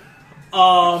reacting.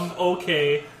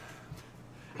 Okay.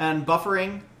 And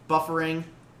buffering,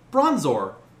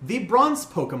 Bronzor, the bronze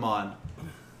Pokemon.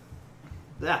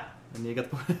 Yeah, and you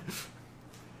get the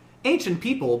Ancient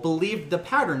people believed the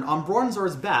pattern on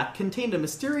Bronzor's back contained a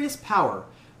mysterious power.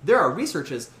 There are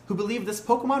researchers who believe this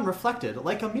Pokemon reflected,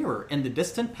 like a mirror, in the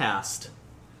distant past.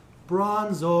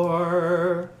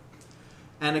 Bronzor.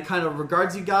 And it kind of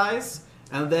regards you guys,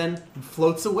 and then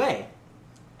floats away.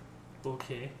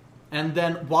 Okay. And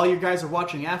then, while you guys are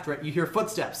watching after it, you hear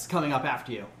footsteps coming up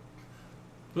after you.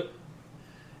 But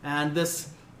And this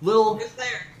little... Who's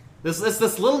there? This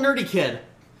little nerdy kid,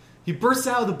 he bursts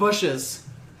out of the bushes.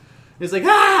 He's like,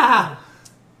 ah!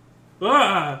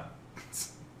 ah!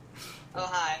 Oh,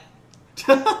 hi.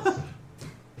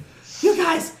 You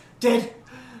guys, did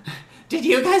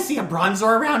you guys see a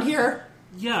Bronzor around here?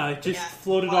 Yeah, it just Yeah,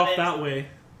 floated floated. off that way.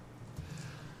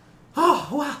 Oh,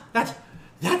 wow,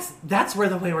 that's where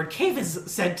the Wayward Cave is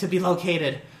said to be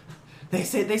located. They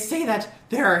say that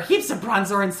there are heaps of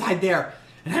Bronzor inside there,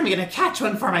 and I'm gonna catch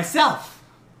one for myself.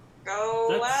 Go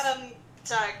That's- at him,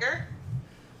 Tiger.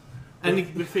 And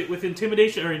With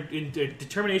intimidation or in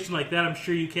determination like that, I'm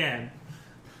sure you can.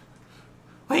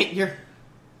 wait, you're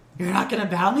not gonna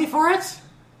battle me for it?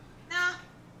 Nah.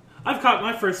 I've caught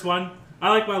my first one. I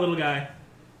like my little guy.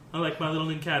 I like my little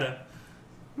Nincada.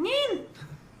 Mean.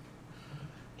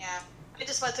 Yeah. I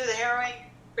just went through the harrowing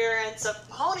experience of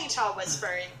ponytail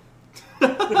whispering.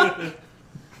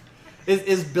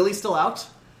 Is Billy still out?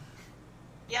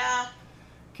 Yeah.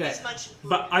 Okay. He's much.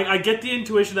 But I get the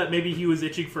intuition that maybe he was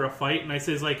itching for a fight, and I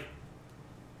says, like,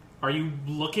 are you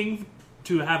looking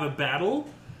to have a battle?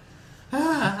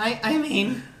 I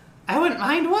mean, I wouldn't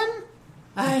mind one.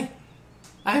 I've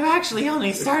actually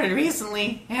only started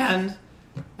recently, and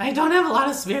I don't have a lot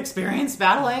of experience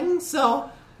battling, so...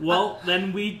 Well,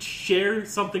 then we share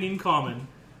something in common.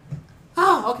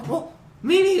 Oh, okay, well,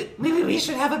 maybe we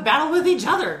should have a battle with each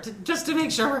other, just to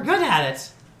make sure we're good at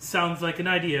it. Sounds like an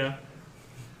idea.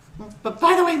 But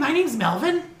by the way, my name's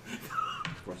Melvin.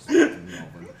 Of course,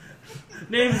 Melvin.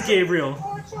 Name's Gabriel.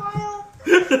 Poor child.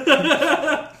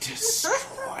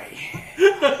 Destroy him.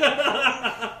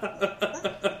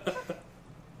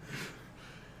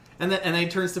 And then he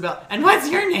turns to Belle, and what's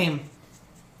your name?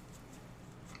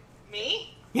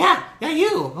 Me? Yeah,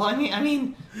 you. Well, I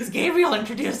mean, because Gabriel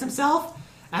introduced himself,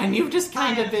 and you've just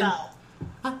kind of been... Belle.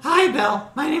 Hi,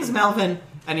 Belle. My name's Melvin.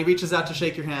 And he reaches out to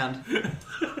shake your hand.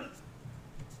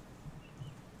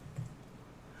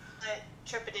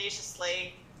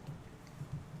 Trepidatiously.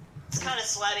 It's kind of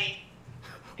sweaty.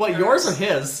 What, yours or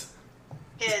his?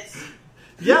 His.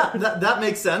 Yeah, that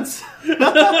makes sense.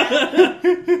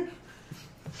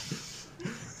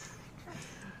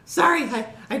 Sorry,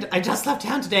 I just left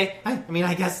town today. I mean,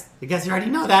 I guess you already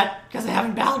know that because I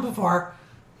haven't battled before.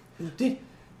 Do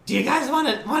you guys want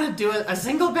to do a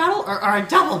single battle or a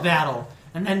double battle,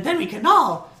 and then we can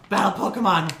all battle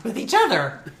Pokemon with each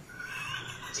other?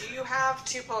 Do you have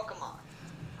 2 Pokemon?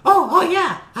 Oh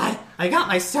yeah, I got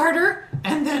my starter,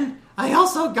 and then I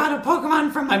also got a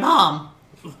Pokemon from my mom.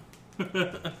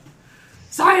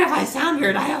 Sorry if I sound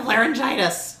weird, I have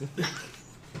laryngitis.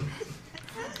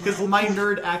 Because my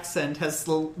nerd accent has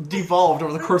devolved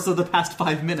over the course of the past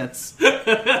 5 minutes.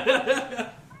 That's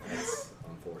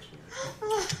unfortunate.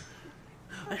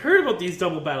 I heard about these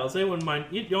double battles. I wouldn't mind.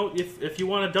 You know, if you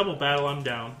want a double battle, I'm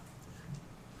down.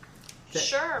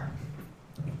 Sure.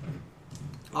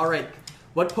 Alright,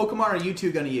 what Pokemon are you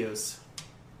two going to use?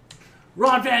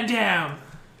 Rod Van Dam!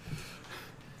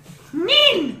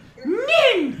 Nin!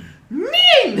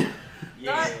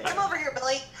 Alright, come over here,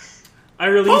 Billy. I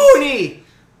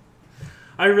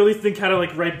really think kind of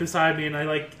like right beside me, and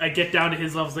I get down to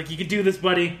his levels. Like, you can do this,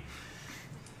 buddy.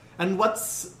 And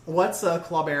what's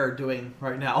Clawbear doing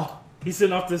right now? He's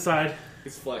sitting off to the side.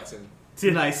 He's flexing.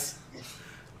 Nice.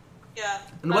 Yeah.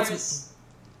 And I what's- was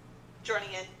joining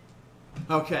in.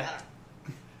 Okay. I don't know.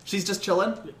 She's just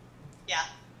chilling? Yeah.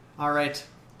 Alright.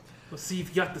 Let's see if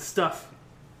you got the stuff.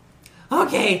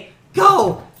 Okay,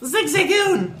 go!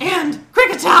 Zigzagoon and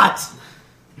Cricketot!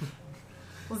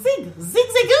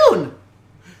 Zigzagoon!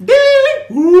 Ding!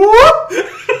 Whoop!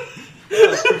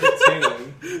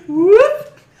 Tingling.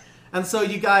 Whoop! And so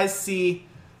you guys see...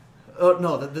 Oh,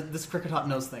 no, this Cricketot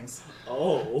knows things.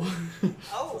 Oh.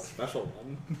 Oh. Special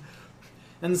one.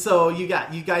 And so you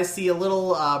guys see a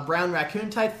little brown raccoon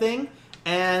type thing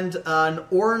and an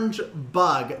orange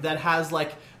bug that has,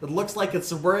 like, it looks like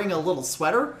it's wearing a little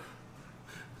sweater.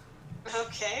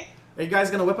 Okay. Are you guys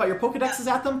going to whip out your Pokedexes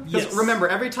at them? Because Yes. remember,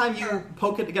 every time you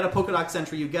get a Pokedex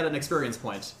entry, you get an experience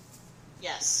point.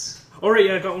 Yes. Alright,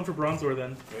 yeah, I got one for Bronzor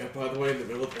then. Yeah, by the way, in the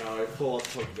middle of now, I pull out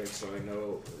the Pokedex, so I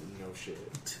know no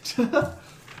shit.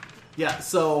 Yeah,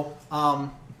 so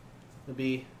it'll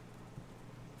be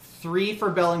 3 for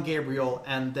Belle and Gabriel,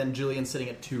 and then Julian sitting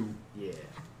at 2. Yeah.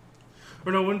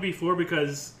 Or no, it wouldn't be 4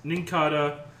 because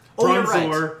Ninkata, Oh, you're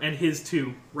Bronzor, and his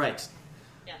 2. Right.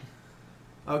 Yeah.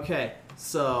 Okay,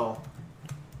 so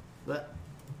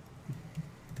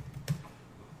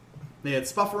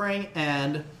it's Spuffering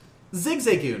and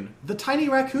Zigzagoon, the tiny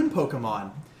raccoon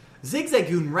Pokemon.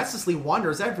 Zigzagoon restlessly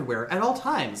wanders everywhere at all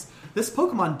times. This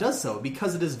Pokemon does so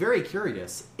because it is very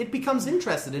curious. It becomes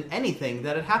interested in anything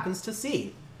that it happens to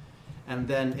see. And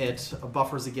then it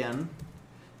buffers again.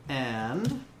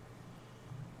 And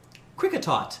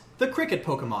Kricketot, the cricket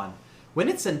Pokemon. When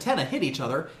its antennae hit each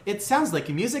other, it sounds like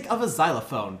the music of a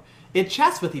xylophone. It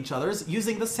chats with each other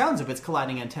using the sounds of its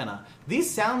colliding antenna.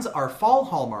 These sounds are fall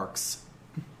hallmarks.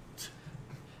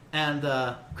 And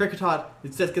Kricketot,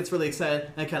 it just gets really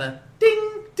excited and kind of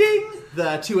ding, ding,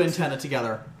 the 2 antennae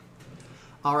together.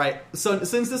 Alright, so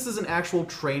since this is an actual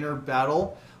trainer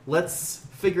battle, let's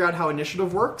figure out how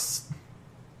initiative works.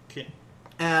 Okay.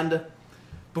 And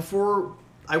before,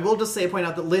 I will just point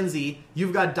out that Lindsay,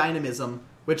 you've got Dynamism,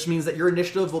 which means that your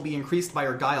initiative will be increased by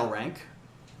your Guile rank.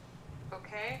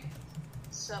 Okay.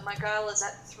 So my Guile is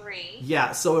at 3.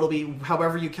 Yeah, so it'll be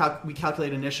however we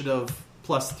calculate initiative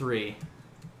plus 3.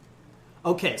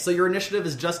 Okay, so your initiative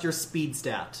is just your speed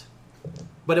stat.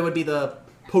 But it would be the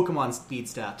Pokemon speed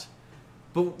stat.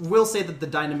 But we'll say that the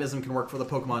Dynamism can work for the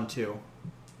Pokemon too.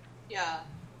 Yeah.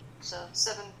 So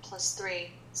 7 plus 3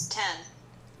 is 10.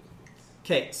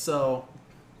 Okay, so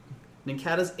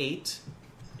Ninkata's 8,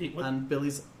 8 what? and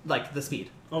Billy's, like, the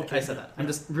speed. Okay. I said that. I'm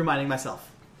just reminding myself.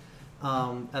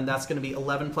 And that's going to be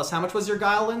 11 plus, how much was your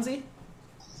Guile, Lindsay?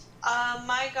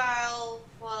 My Guile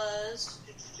was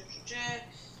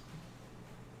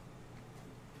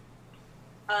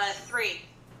 3.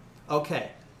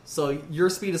 Okay, so your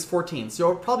speed is 14, so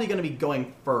you're probably going to be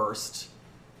going first.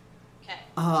 Okay.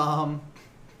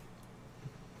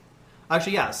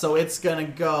 Actually, yeah, so it's going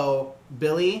to go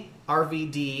Billy,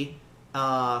 RVD,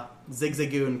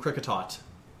 Zigzagoon, Kricketot.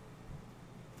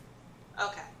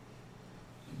 Okay.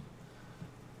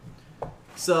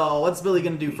 So, what's Billy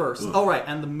going to do first? Oh, right,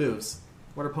 and the moves.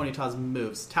 What are Ponyta's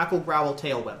moves? Tackle, Growl,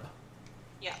 Tail Whip.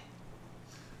 Yeah.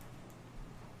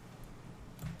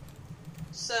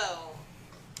 So,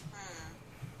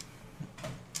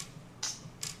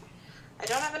 I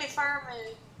don't have any fire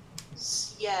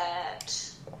moves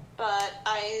yet, but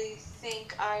I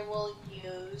think I will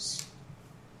use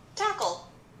Tackle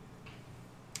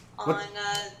on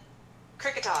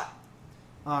Kricketot.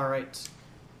 Alright.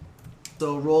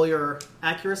 So, roll your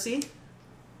accuracy.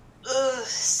 Ugh,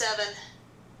 7.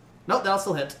 Nope, that'll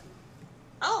still hit.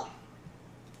 Oh,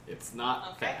 It's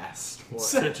not Okay. fast or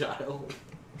agile.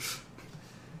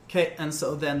 Okay, and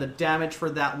so then the damage for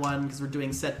that one, because we're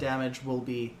doing set damage, will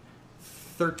be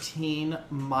 13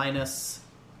 minus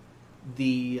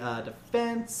the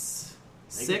defense,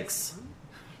 6.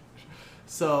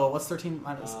 So, what's 13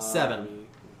 minus 7?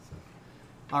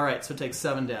 Alright, so it takes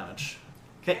 7 damage.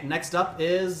 Okay, next up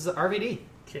is RVD.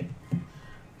 Okay.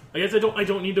 I guess I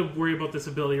don't need to worry about this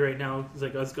ability right now. It's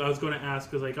like I was going to ask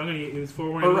because like I'm going to use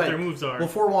forewarning what their moves are. Well,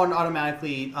 forewarn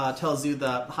automatically tells you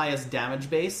the highest damage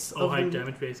base. High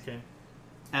damage base. Okay.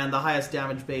 And the highest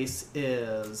damage base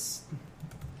is.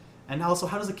 And also,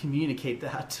 how does it communicate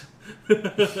that? I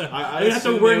have to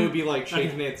assume learn- it would be like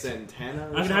shaking its antenna.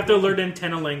 I'm gonna have to learn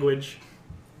antenna language.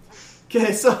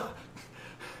 Okay, so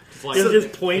It's like It'll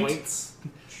just point. points.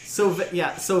 so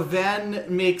Van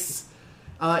makes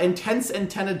intense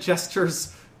antenna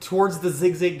gestures towards the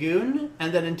Zigzagoon,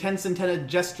 and then intense antenna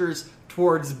gestures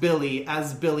towards Billy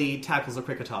as Billy tackles a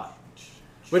Kricketot.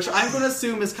 Which I'm going to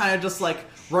assume is kind of just like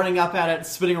running up at it,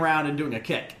 spinning around, and doing a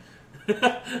kick.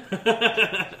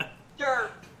 sure.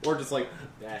 Or just like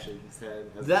dashing his head.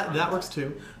 as That works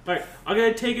too. All right, I'm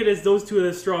gonna take it as those two are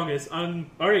the strongest. All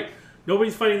right,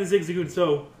 nobody's fighting the Zigzagoon,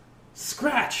 so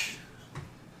scratch.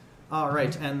 All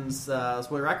right, and so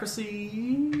your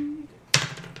accuracy.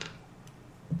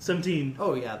 17.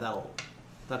 Oh yeah, that'll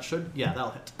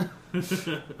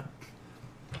hit.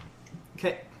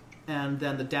 Okay, and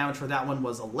then the damage for that one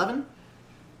was 11.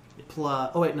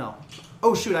 Plus, oh wait, no.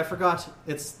 Oh shoot, I forgot.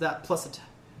 It's that plus attack.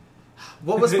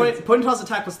 What was Ponyta's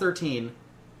attack was 13,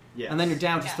 Yes. and then your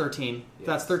damage is Yeah. 13. Yes.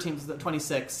 That's 13 plus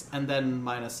 26, and then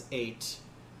minus 8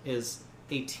 is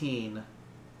 18.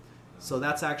 So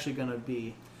that's actually going to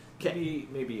be okay.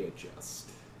 Maybe adjust.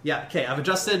 Yeah, okay. I've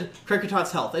adjusted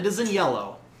Kricketot's health. It is in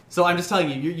yellow. So I'm just telling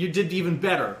you, you did even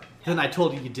better than I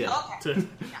told you did. Okay. To-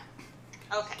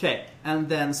 Okay. Okay, and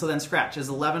then Scratch is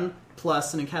 11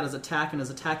 plus Ninkata's attack, and his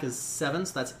attack is 7,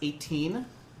 so that's 18.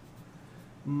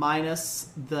 Minus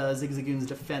the Zigzagoon's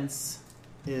defense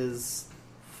is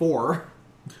 4.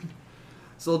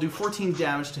 So we'll do 14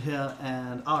 damage to him,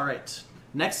 and alright.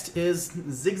 Next is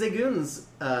Zigzagoon's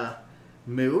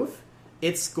move.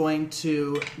 It's going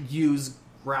to use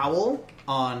Growl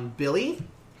on Billy.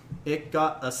 It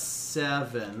got a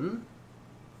 7.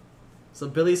 So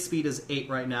Billy's speed is 8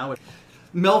 right now.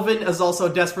 Melvin is also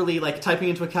desperately typing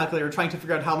into a calculator, trying to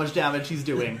figure out how much damage he's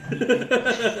doing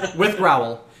with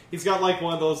Growl. He's got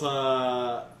one of those.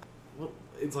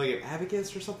 It's like an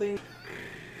abacus or something.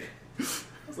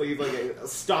 It's like he's a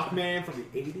stockman from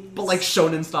the 80s, But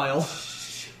shonen style.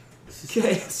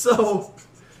 Okay, so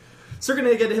you're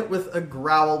gonna get hit with a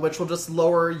Growl, which will just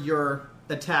lower your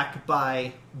attack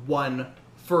by 1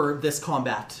 for this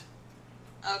combat.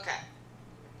 Okay.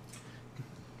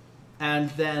 And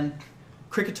then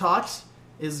Kricketot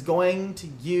is going to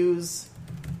use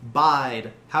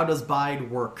Bide. How does Bide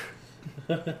work?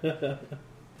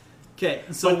 Okay,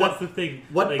 so but that's the thing.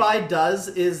 What Bide does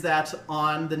is that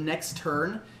on the next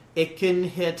turn, it can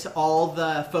hit all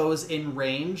the foes in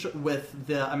range with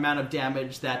the amount of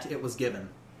damage that it was given.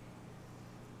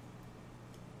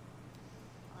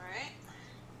 Alright.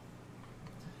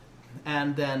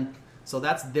 And then, so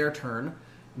that's their turn.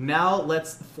 Now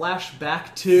let's flash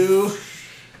back to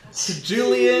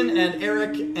Julian and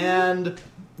Eric and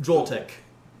Joltik.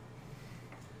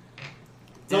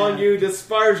 telling you this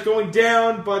fire's going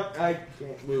down, but I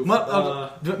can't move.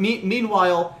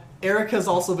 Meanwhile, Eric has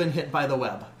also been hit by the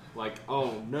web.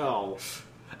 Oh no.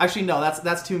 Actually, no,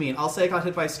 that's too mean. I'll say I got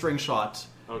hit by a string shot,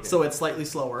 so it's slightly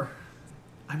slower.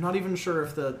 I'm not even sure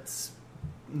if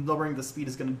lowering the speed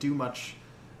is going to do much.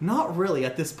 Not really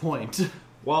at this point.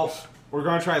 Well, we're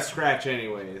going to try a Scratch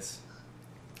anyways.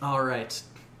 All right.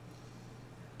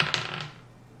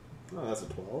 Oh, that's a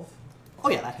 12. Oh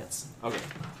yeah, that hits. Okay.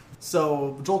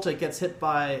 So Joltik gets hit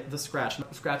by the Scratch.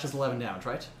 Scratch is 11 damage,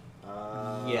 right?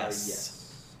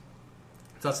 Yes.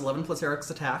 So that's 11 plus Eric's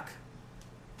attack.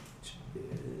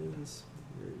 Where's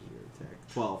your attack?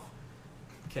 12.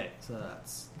 Okay, so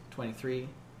that's 23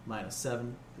 minus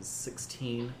 7 is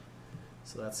 16.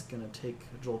 So that's going to take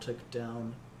Joltik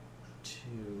down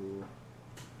to...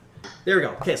 There we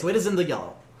go. Okay, so it is in the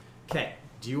yellow. Okay,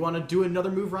 do you want to do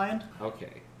another move, Ryan?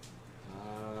 Okay.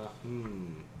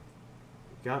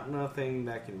 Got nothing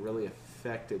that can really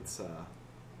affect its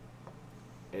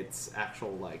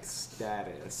actual,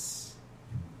 status.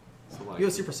 So, You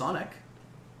have Supersonic.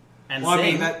 And well, I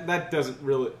Zing. mean, that doesn't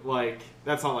really,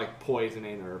 that's not,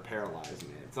 poisoning or paralyzing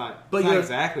it. It's not, But it's you not have-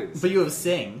 exactly the same. But you have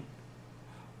Sing.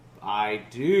 I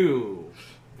do.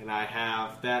 And I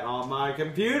have that on my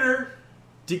computer.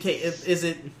 DK, is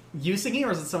it you singing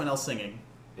or is it someone else singing?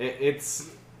 It's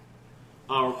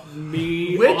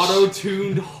me Which-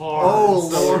 auto-tuned hard, Oh,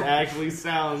 so Lord. it actually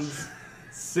sounds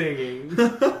singing.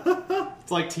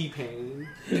 It's like T-Pain.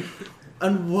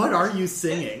 And what are you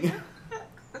singing?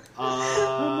 I'm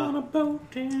on a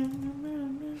boat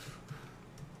and...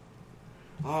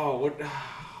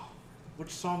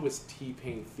 Which song was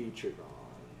T-Pain featured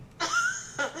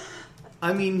on?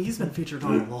 I mean, he's been featured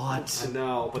on a lot. I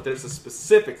know, but there's a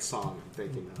specific song I'm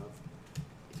thinking of.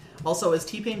 Also, is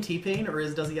T-Pain T-Pain, or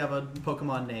does he have a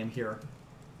Pokemon name here?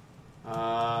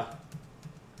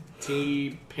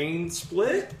 T-Pain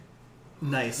Split?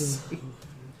 Nice.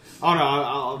 Oh no,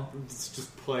 I'll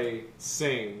just play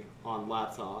Sing on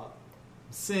laptop.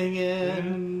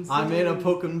 Singing, I'm in a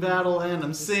Pokemon battle and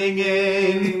I'm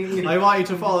singing. I want you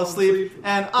to fall asleep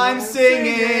and I'm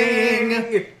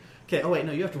singing. Okay, oh wait,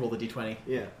 no, you have to roll the d20.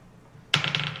 Yeah.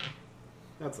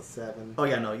 That's a 7. Oh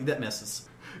yeah, no, that misses.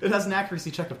 It has an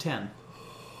accuracy check of 10.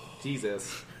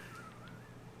 Jesus.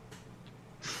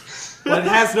 But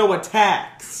it has no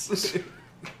attacks.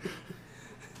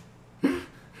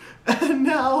 And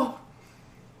now...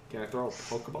 Can I throw a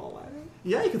Pokeball at it?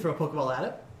 Yeah, you can throw a Pokeball at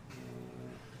it.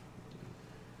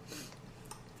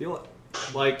 Feel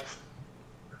it.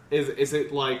 Is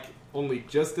it only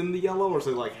just in the yellow, or is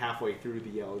it halfway through the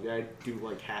yellow? Did I do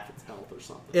half its health or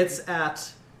something?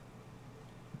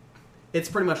 It's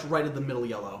pretty much right in the middle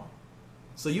yellow.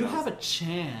 So you have a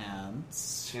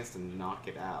chance. Chance to knock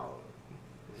it out.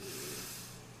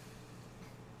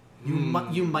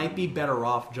 You might be better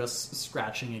off just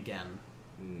scratching again.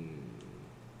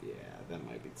 Yeah, that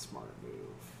might be the smart move.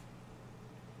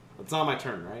 It's not my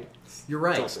turn, right? You're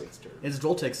right. Joltik's turn. It's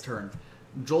Joltik's turn.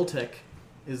 Joltik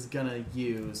is gonna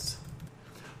use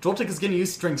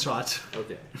String Shot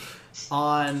Okay.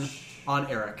 on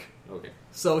Eric. Okay.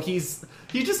 So he's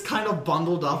just kind of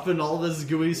bundled up in all this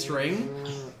gooey string.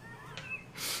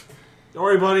 Don't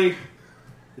worry, buddy.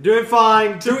 You're doing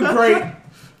fine. Doing great.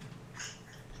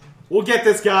 We'll get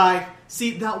this guy.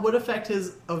 See, that would affect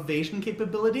his evasion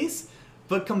capabilities,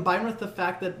 but combined with the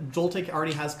fact that Joltik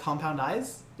already has compound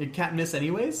eyes, it can't miss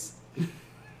anyways.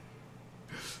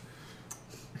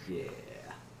 Yeah.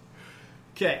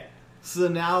 Okay, so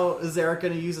now is Eric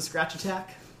going to use a scratch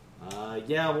attack?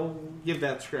 Yeah, we'll give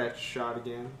that scratch a shot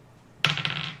again.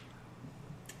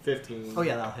 15. Oh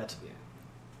yeah, that'll hit.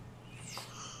 Yeah.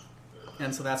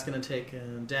 And so that's going to take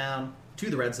him down to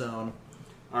the red zone.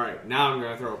 Alright, now I'm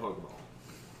going to throw a Pokeball.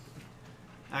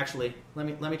 Actually, let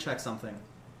me check something.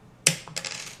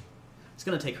 It's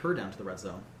going to take her down to the red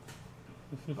zone.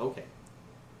 Okay.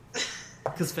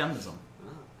 Because feminism.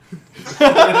 Okay,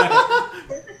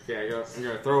 I'm going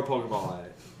to throw a Pokeball at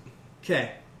it.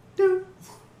 Okay. Do,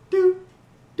 do,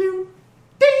 do,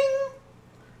 ding!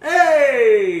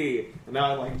 Hey! And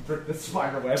now I like rip the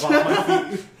spider web off my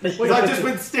feet. Because I've just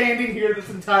been standing here this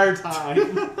entire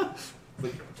time.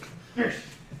 Like,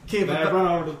 Okay, then I run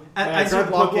over to as grab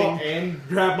you're the walking- Pokeball and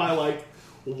grab my like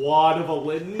wad of a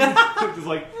Litten. Just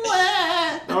like,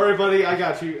 don't worry, buddy, I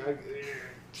got you.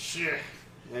 Shit.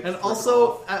 And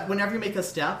also, whenever you make a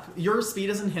step, your speed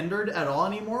isn't hindered at all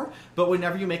anymore. But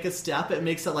whenever you make a step, it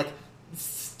makes a like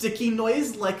sticky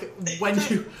noise, like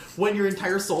when your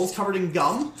entire soul's covered in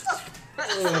gum.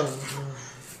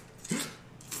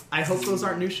 I hope those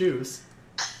aren't new shoes.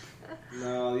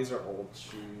 No, these are old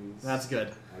shoes. That's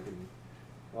good.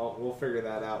 Well, we'll figure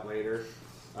that out later.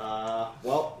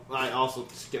 Well, I also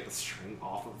just get the string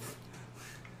off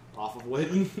of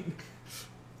Litten.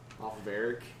 Off of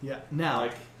Eric. Yeah. Now,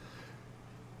 Like,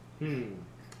 what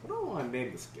do I want to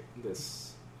name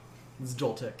this it's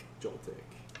Joltik. Joltik?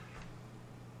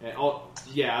 And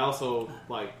I also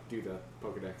like do the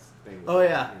Pokedex thing. Oh,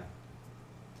 yeah.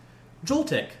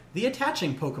 Joltik, the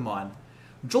attaching Pokemon.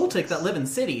 Joltik that live in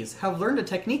cities have learned a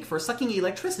technique for sucking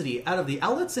electricity out of the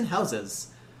outlets in houses.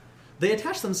 They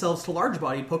attach themselves to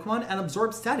large-bodied Pokemon and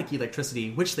absorb static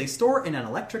electricity, which they store in an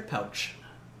electric pouch.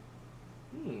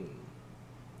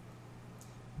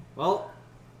 Well,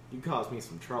 you caused me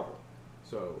some trouble,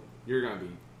 so you're going to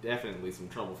be definitely some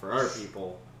trouble for other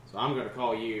people. So I'm going to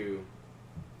call you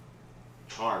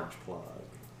Charge Plug.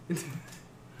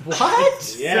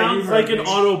 What? Yeah, Sounds you heard like an me.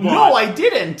 Autobot. No, I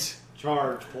didn't!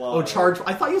 Charge Plug. Oh, Charge...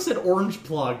 I thought you said Orange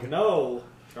Plug. No,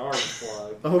 Charge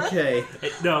Plug. Okay.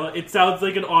 No, it sounds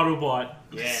like an Autobot.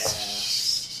 Yeah.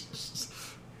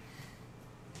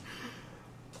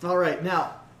 Alright,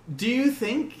 now, do you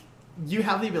think you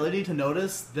have the ability to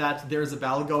notice that there's a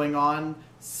battle going on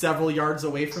several yards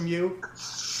away from you?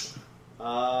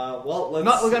 Well, let's...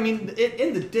 Not, look, I mean,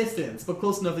 in the distance, but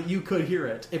close enough that you could hear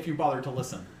it if you bothered to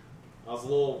listen. I was a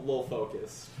little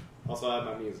focused. Also, I have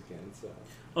my music in, so...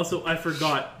 Also, I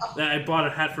forgot that I bought a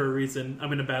hat for a reason.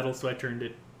 I'm in a battle, so I turned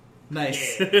it.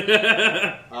 Nice.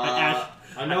 I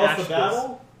know it's Ash the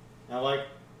battle, and I'm like,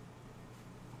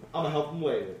 I'm gonna help him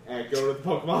later. And I go to the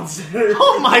Pokemon Center.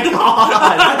 Oh my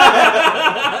god!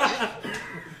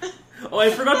 Oh, I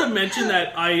forgot to mention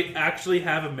that I actually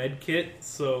have a med kit,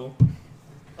 so...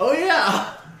 Oh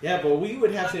yeah! Yeah, but we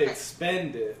would have to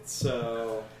expend it,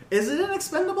 so... Is it an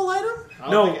expendable item?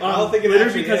 I don't think it literally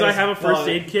actually because I is, have a first but-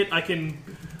 aid kit,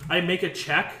 I make a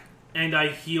check, and I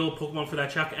heal Pokemon for that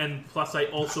check, and plus I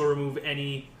also remove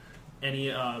any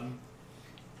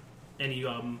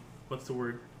what's the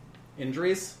word?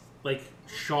 Injuries? Like,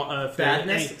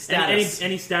 Badness? Status.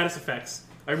 Any status effects.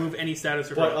 I remove any status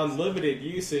But effects. unlimited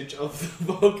usage of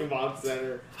the Pokemon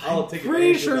Center. I'll take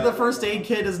Pretty advantage of sure that the right first now. aid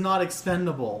kit is not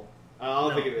expendable. I don't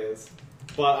No. think it is.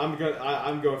 But I'm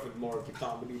going for more of the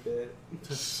comedy bit.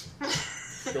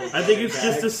 I think it's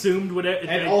just assumed whatever.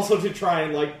 And also to try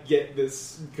and like get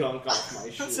this gunk off my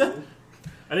shoe.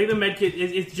 I think the medkit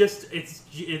is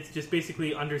it's just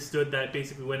basically understood that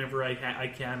basically whenever I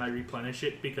can I replenish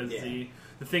it because Yeah.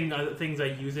 the things I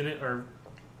use in it are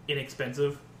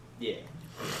inexpensive. Yeah.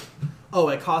 Oh,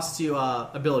 it costs you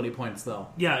ability points though.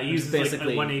 Yeah, it Which uses is like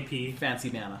basically a 1 AP. fancy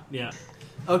mana. Yeah.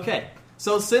 Okay,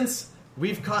 so since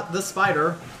we've caught the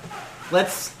spider,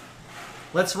 let's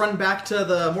run back to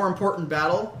the more important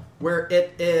battle where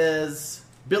it is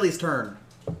Billy's turn.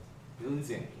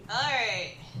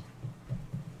 Alright.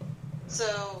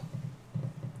 So,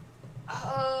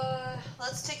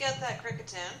 let's take out that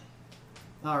Kricketon.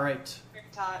 All right.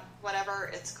 Kricketot, whatever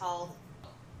it's called.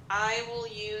 I will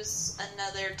use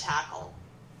another tackle.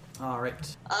 All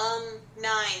right.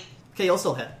 9. Okay, you'll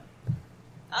still hit.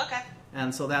 Okay.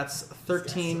 And so that's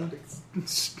 13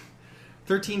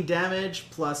 damage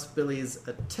plus Billy's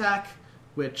attack,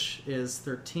 which is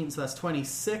 13, so that's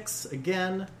 26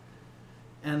 again.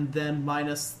 And then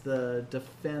minus the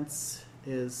defense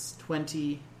is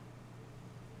 20.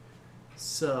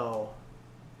 So...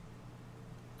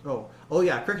 Oh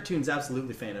yeah, Cricketoon's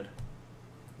absolutely fainted.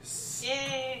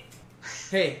 Yay!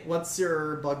 Hey, what's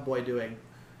your bug boy doing?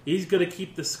 He's gonna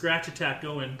keep the scratch attack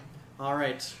going.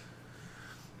 Alright.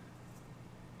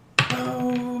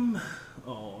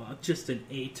 Just an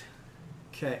 8.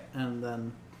 Okay, and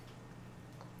then...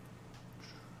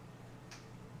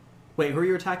 Wait, who are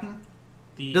you attacking?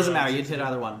 Doesn't matter, you'd hit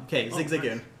either one. Okay,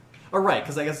 Zigzagoon. Right. Oh, right,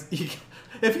 because I guess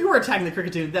if you were attacking the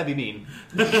Cricketoon, that'd be mean.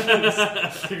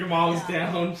 Kick him all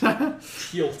down.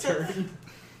 Heel turn.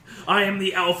 I am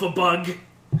the alpha bug.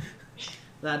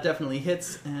 That definitely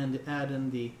hits, and add in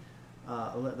the...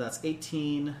 that's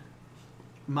 18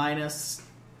 minus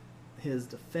his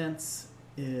defense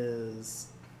is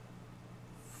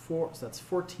 4, so that's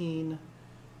 14.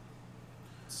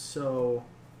 So,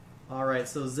 alright,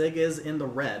 so Zig is in the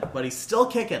red, but he's still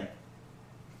kicking.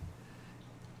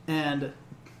 And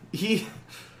he...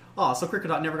 Oh, so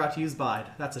Kricketot never got to use Bide.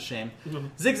 That's a shame. Mm-hmm.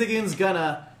 Zigzagoon's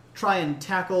gonna try and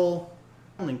tackle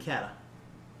Ninkata.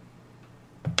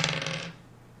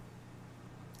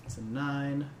 It's a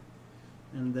 9.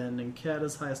 And then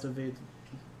Ninkata's highest evade...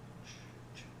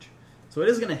 So it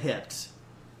is gonna hit.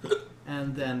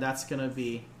 And then that's gonna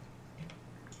be...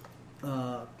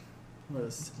 what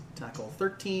is tackle?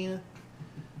 13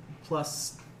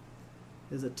 plus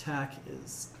his attack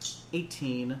is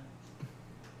 18.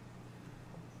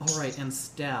 Alright, and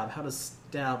stab. How does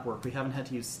stab work? We haven't had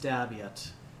to use stab yet.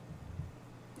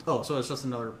 Oh, so it's just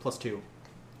another plus 2.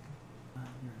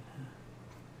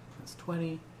 That's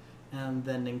 20. And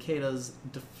then Ninkata's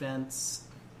defense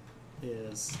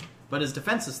is... But his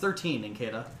defense is 13,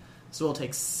 Ninkata. So he'll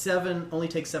take only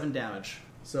take 7 damage.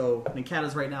 So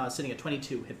Ninkata's right now is sitting at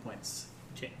 22 hit points.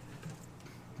 Okay.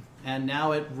 And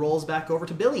now it rolls back over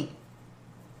to Billy.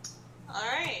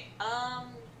 Alright,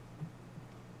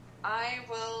 I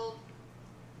will...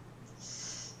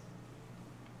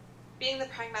 Being the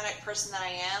pragmatic person that I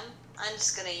am, I'm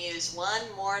just gonna use one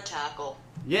more tackle.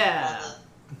 Yeah!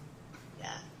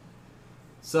 Yeah.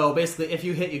 So basically, if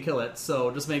you hit, you kill it.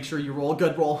 So just make sure you roll a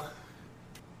good roll.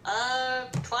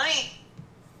 20.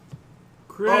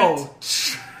 Crit. Oh!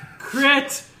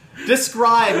 Crit.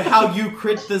 Describe how you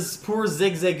crit this poor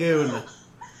Zigzagoon.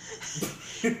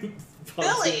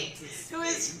 Billy, who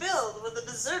is filled with a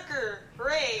berserker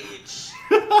rage,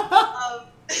 a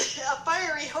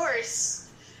fiery horse,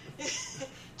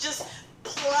 just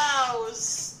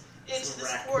plows into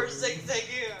this poor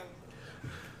Zigzagoon.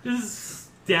 Just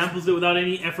damples it without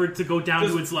any effort to go down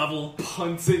to its level.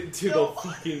 Punts it to the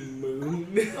fucking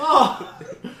moon. Oh!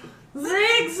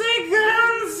 Zigzagoon!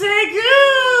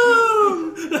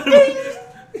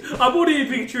 I'm only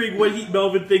picturing what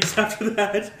Melvin thinks after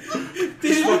that.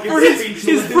 For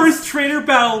his first trainer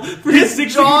battle, for his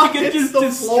jaw Zigzagoon to get hits just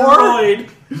the floor. destroyed.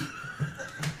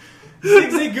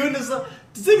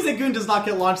 Zigzagoon does not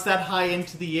get launched that high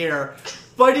into the air,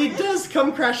 but he does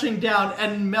come crashing down.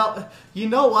 And you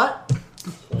know what,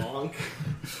 Plonk.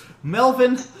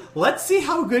 Melvin? Let's see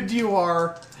how good you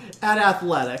are at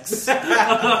athletics.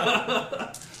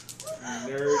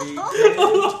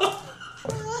 Nerdy.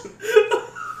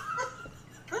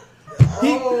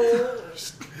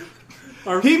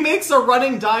 He makes a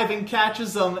running dive and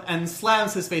catches him and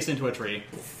slams his face into a tree.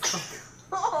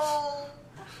 Oh.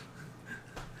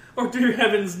 Oh dear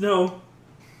heavens, no.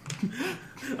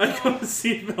 I come to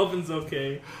see if Melvin's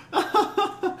okay.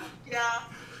 Yeah.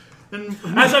 And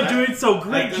As I'm doing so, At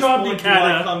great this job, point, do I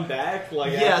Ninkata. come back?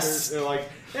 Like, Yes. After, they're like,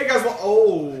 hey guys,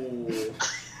 oh.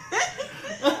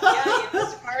 Yeah, you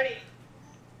missed a party.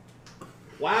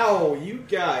 Wow, you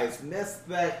guys messed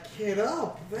that kid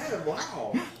up.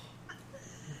 Wow.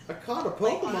 I caught a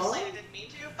Like, honestly, Pokemon. I didn't mean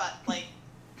to, but, like,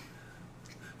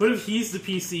 What if he's the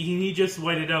PC and he just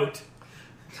whited out?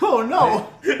 oh no!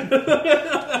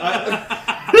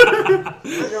 I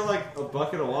got like a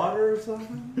bucket of water or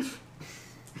something?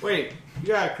 Wait, you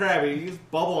got a Krabby. Use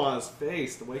bubble on his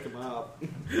face to wake him up.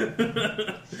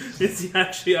 Is he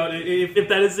actually out? If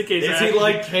that is the case, Is he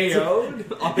like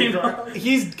KO'd on the ground?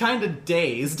 He's kind of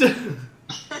dazed. You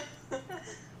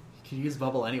can use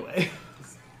bubble anyway.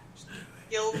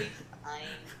 you'll be fine.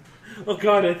 Oh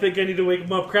god, I think I need to wake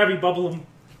him up. Krabby, bubble him.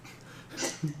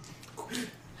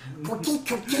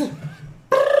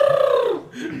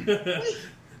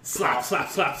 Slap, slap,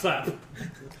 slap, slap.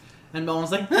 And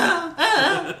Melvin's like, oh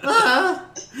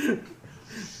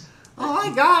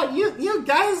my god, you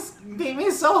guys beat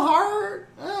me so hard.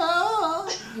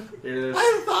 Here's-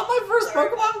 I thought my first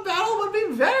Pokemon battle would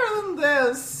be better than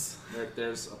this.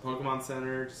 There's a Pokemon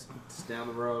Center just down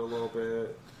the road a little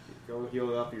bit. Go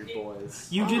heal up your boys.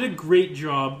 You did a great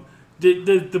job.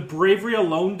 The bravery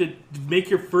alone to make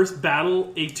your first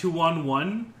battle a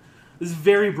 2-on-1 is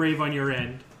very brave on your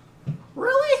end.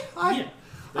 Really?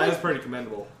 That is pretty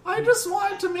commendable. I just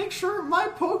wanted to make sure my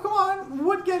Pokemon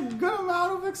would get a good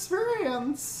amount of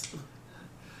experience.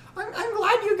 I'm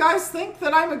glad you guys think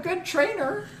that I'm a good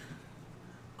trainer.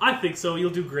 I think so.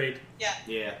 You'll do great. Yeah,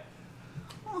 Yeah.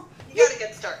 you got a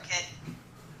good start, kid.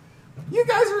 You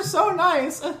guys are so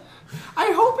nice.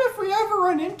 I hope if we ever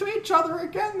run into each other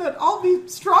again that I'll be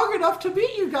strong enough to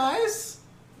beat you guys.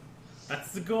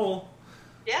 That's the goal.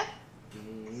 Yeah?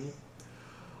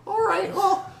 Alright,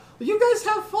 well, you guys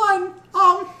have fun.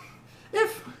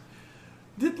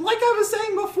 Like I was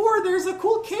saying before, there's a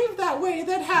cool cave that way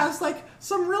that has, like,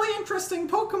 some really interesting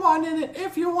Pokemon in it.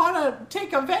 If you want to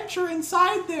take a venture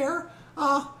inside there,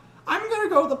 I'm gonna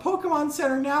go to the Pokemon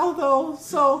Center now, though,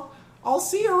 so I'll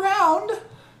see you around.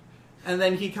 And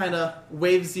then he kind of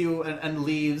waves you and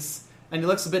leaves, and he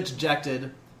looks a bit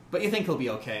dejected, but you think he'll be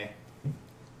okay.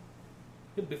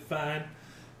 He'll be fine.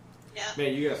 Yeah.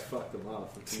 Man, you guys fucked him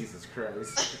up. Jesus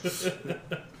Christ.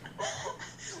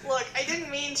 Look, I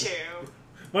didn't mean to.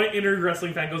 My inner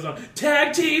wrestling fan goes on,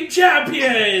 Tag Team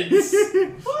Champions!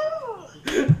 Woo!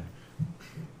 I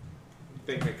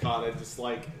think Mikata just,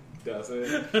 like, does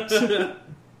it.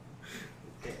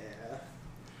 Yeah.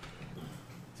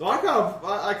 So I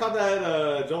caught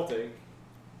that jolting.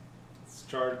 It's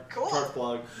charge plug.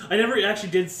 Cool. I never actually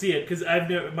did see it because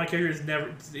my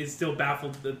character is still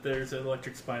baffled that there's an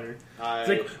electric spider. It's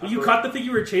like you caught the thing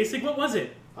you were chasing. What was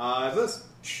it? This.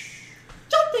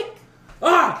 Jumping!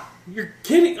 Ah, you're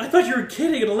kidding! I thought you were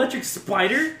kidding. An electric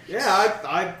spider? Yeah,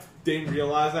 I didn't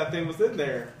realize that thing was in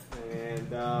there, and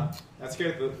that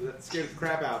scared the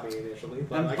crap out of me initially.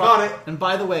 But I got it. And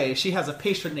by the way, she has a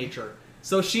patient nature,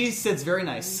 so she sits very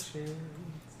nice.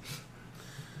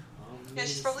 Yeah,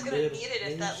 she's probably going to need it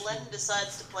if that Len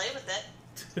decides to play with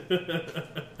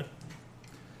it.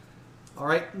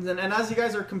 Alright, and as you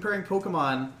guys are comparing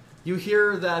Pokemon, you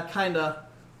hear that kind of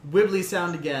wibbly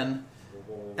sound again,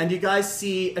 and you guys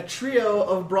see a trio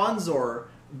of Bronzor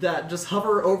that just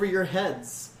hover over your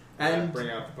heads. And bring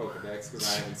out the Pokedex because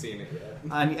I haven't seen it yet.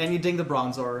 And you ding the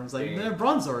Bronzor, and it's like, Ding.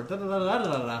 Bronzor,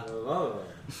 da-da-da-da-da-da. Oh.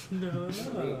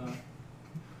 No.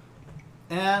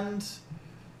 And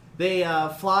they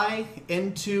fly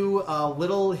into a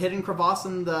little hidden crevasse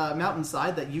in the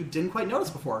mountainside that you didn't quite notice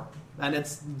before. And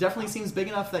it definitely seems big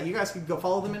enough that you guys could go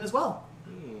follow them in as well.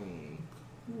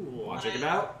 Want to check it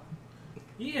out?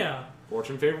 Yeah.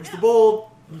 Fortune favors the bold.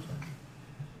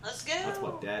 Let's go. That's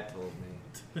what Dad told me.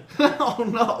 Oh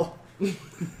no.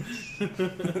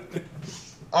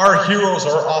 Our heroes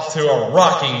are off to a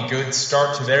rocking good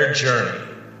start to their journey,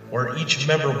 where each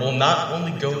member will not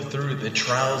only go through the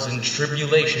trials and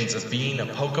tribulations of being a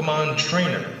Pokemon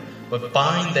trainer, but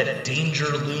find that danger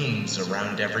looms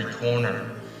around every corner.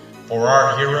 For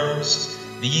our heroes,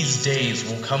 these days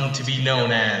will come to be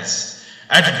known as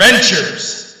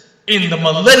Adventures in the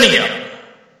Millennium.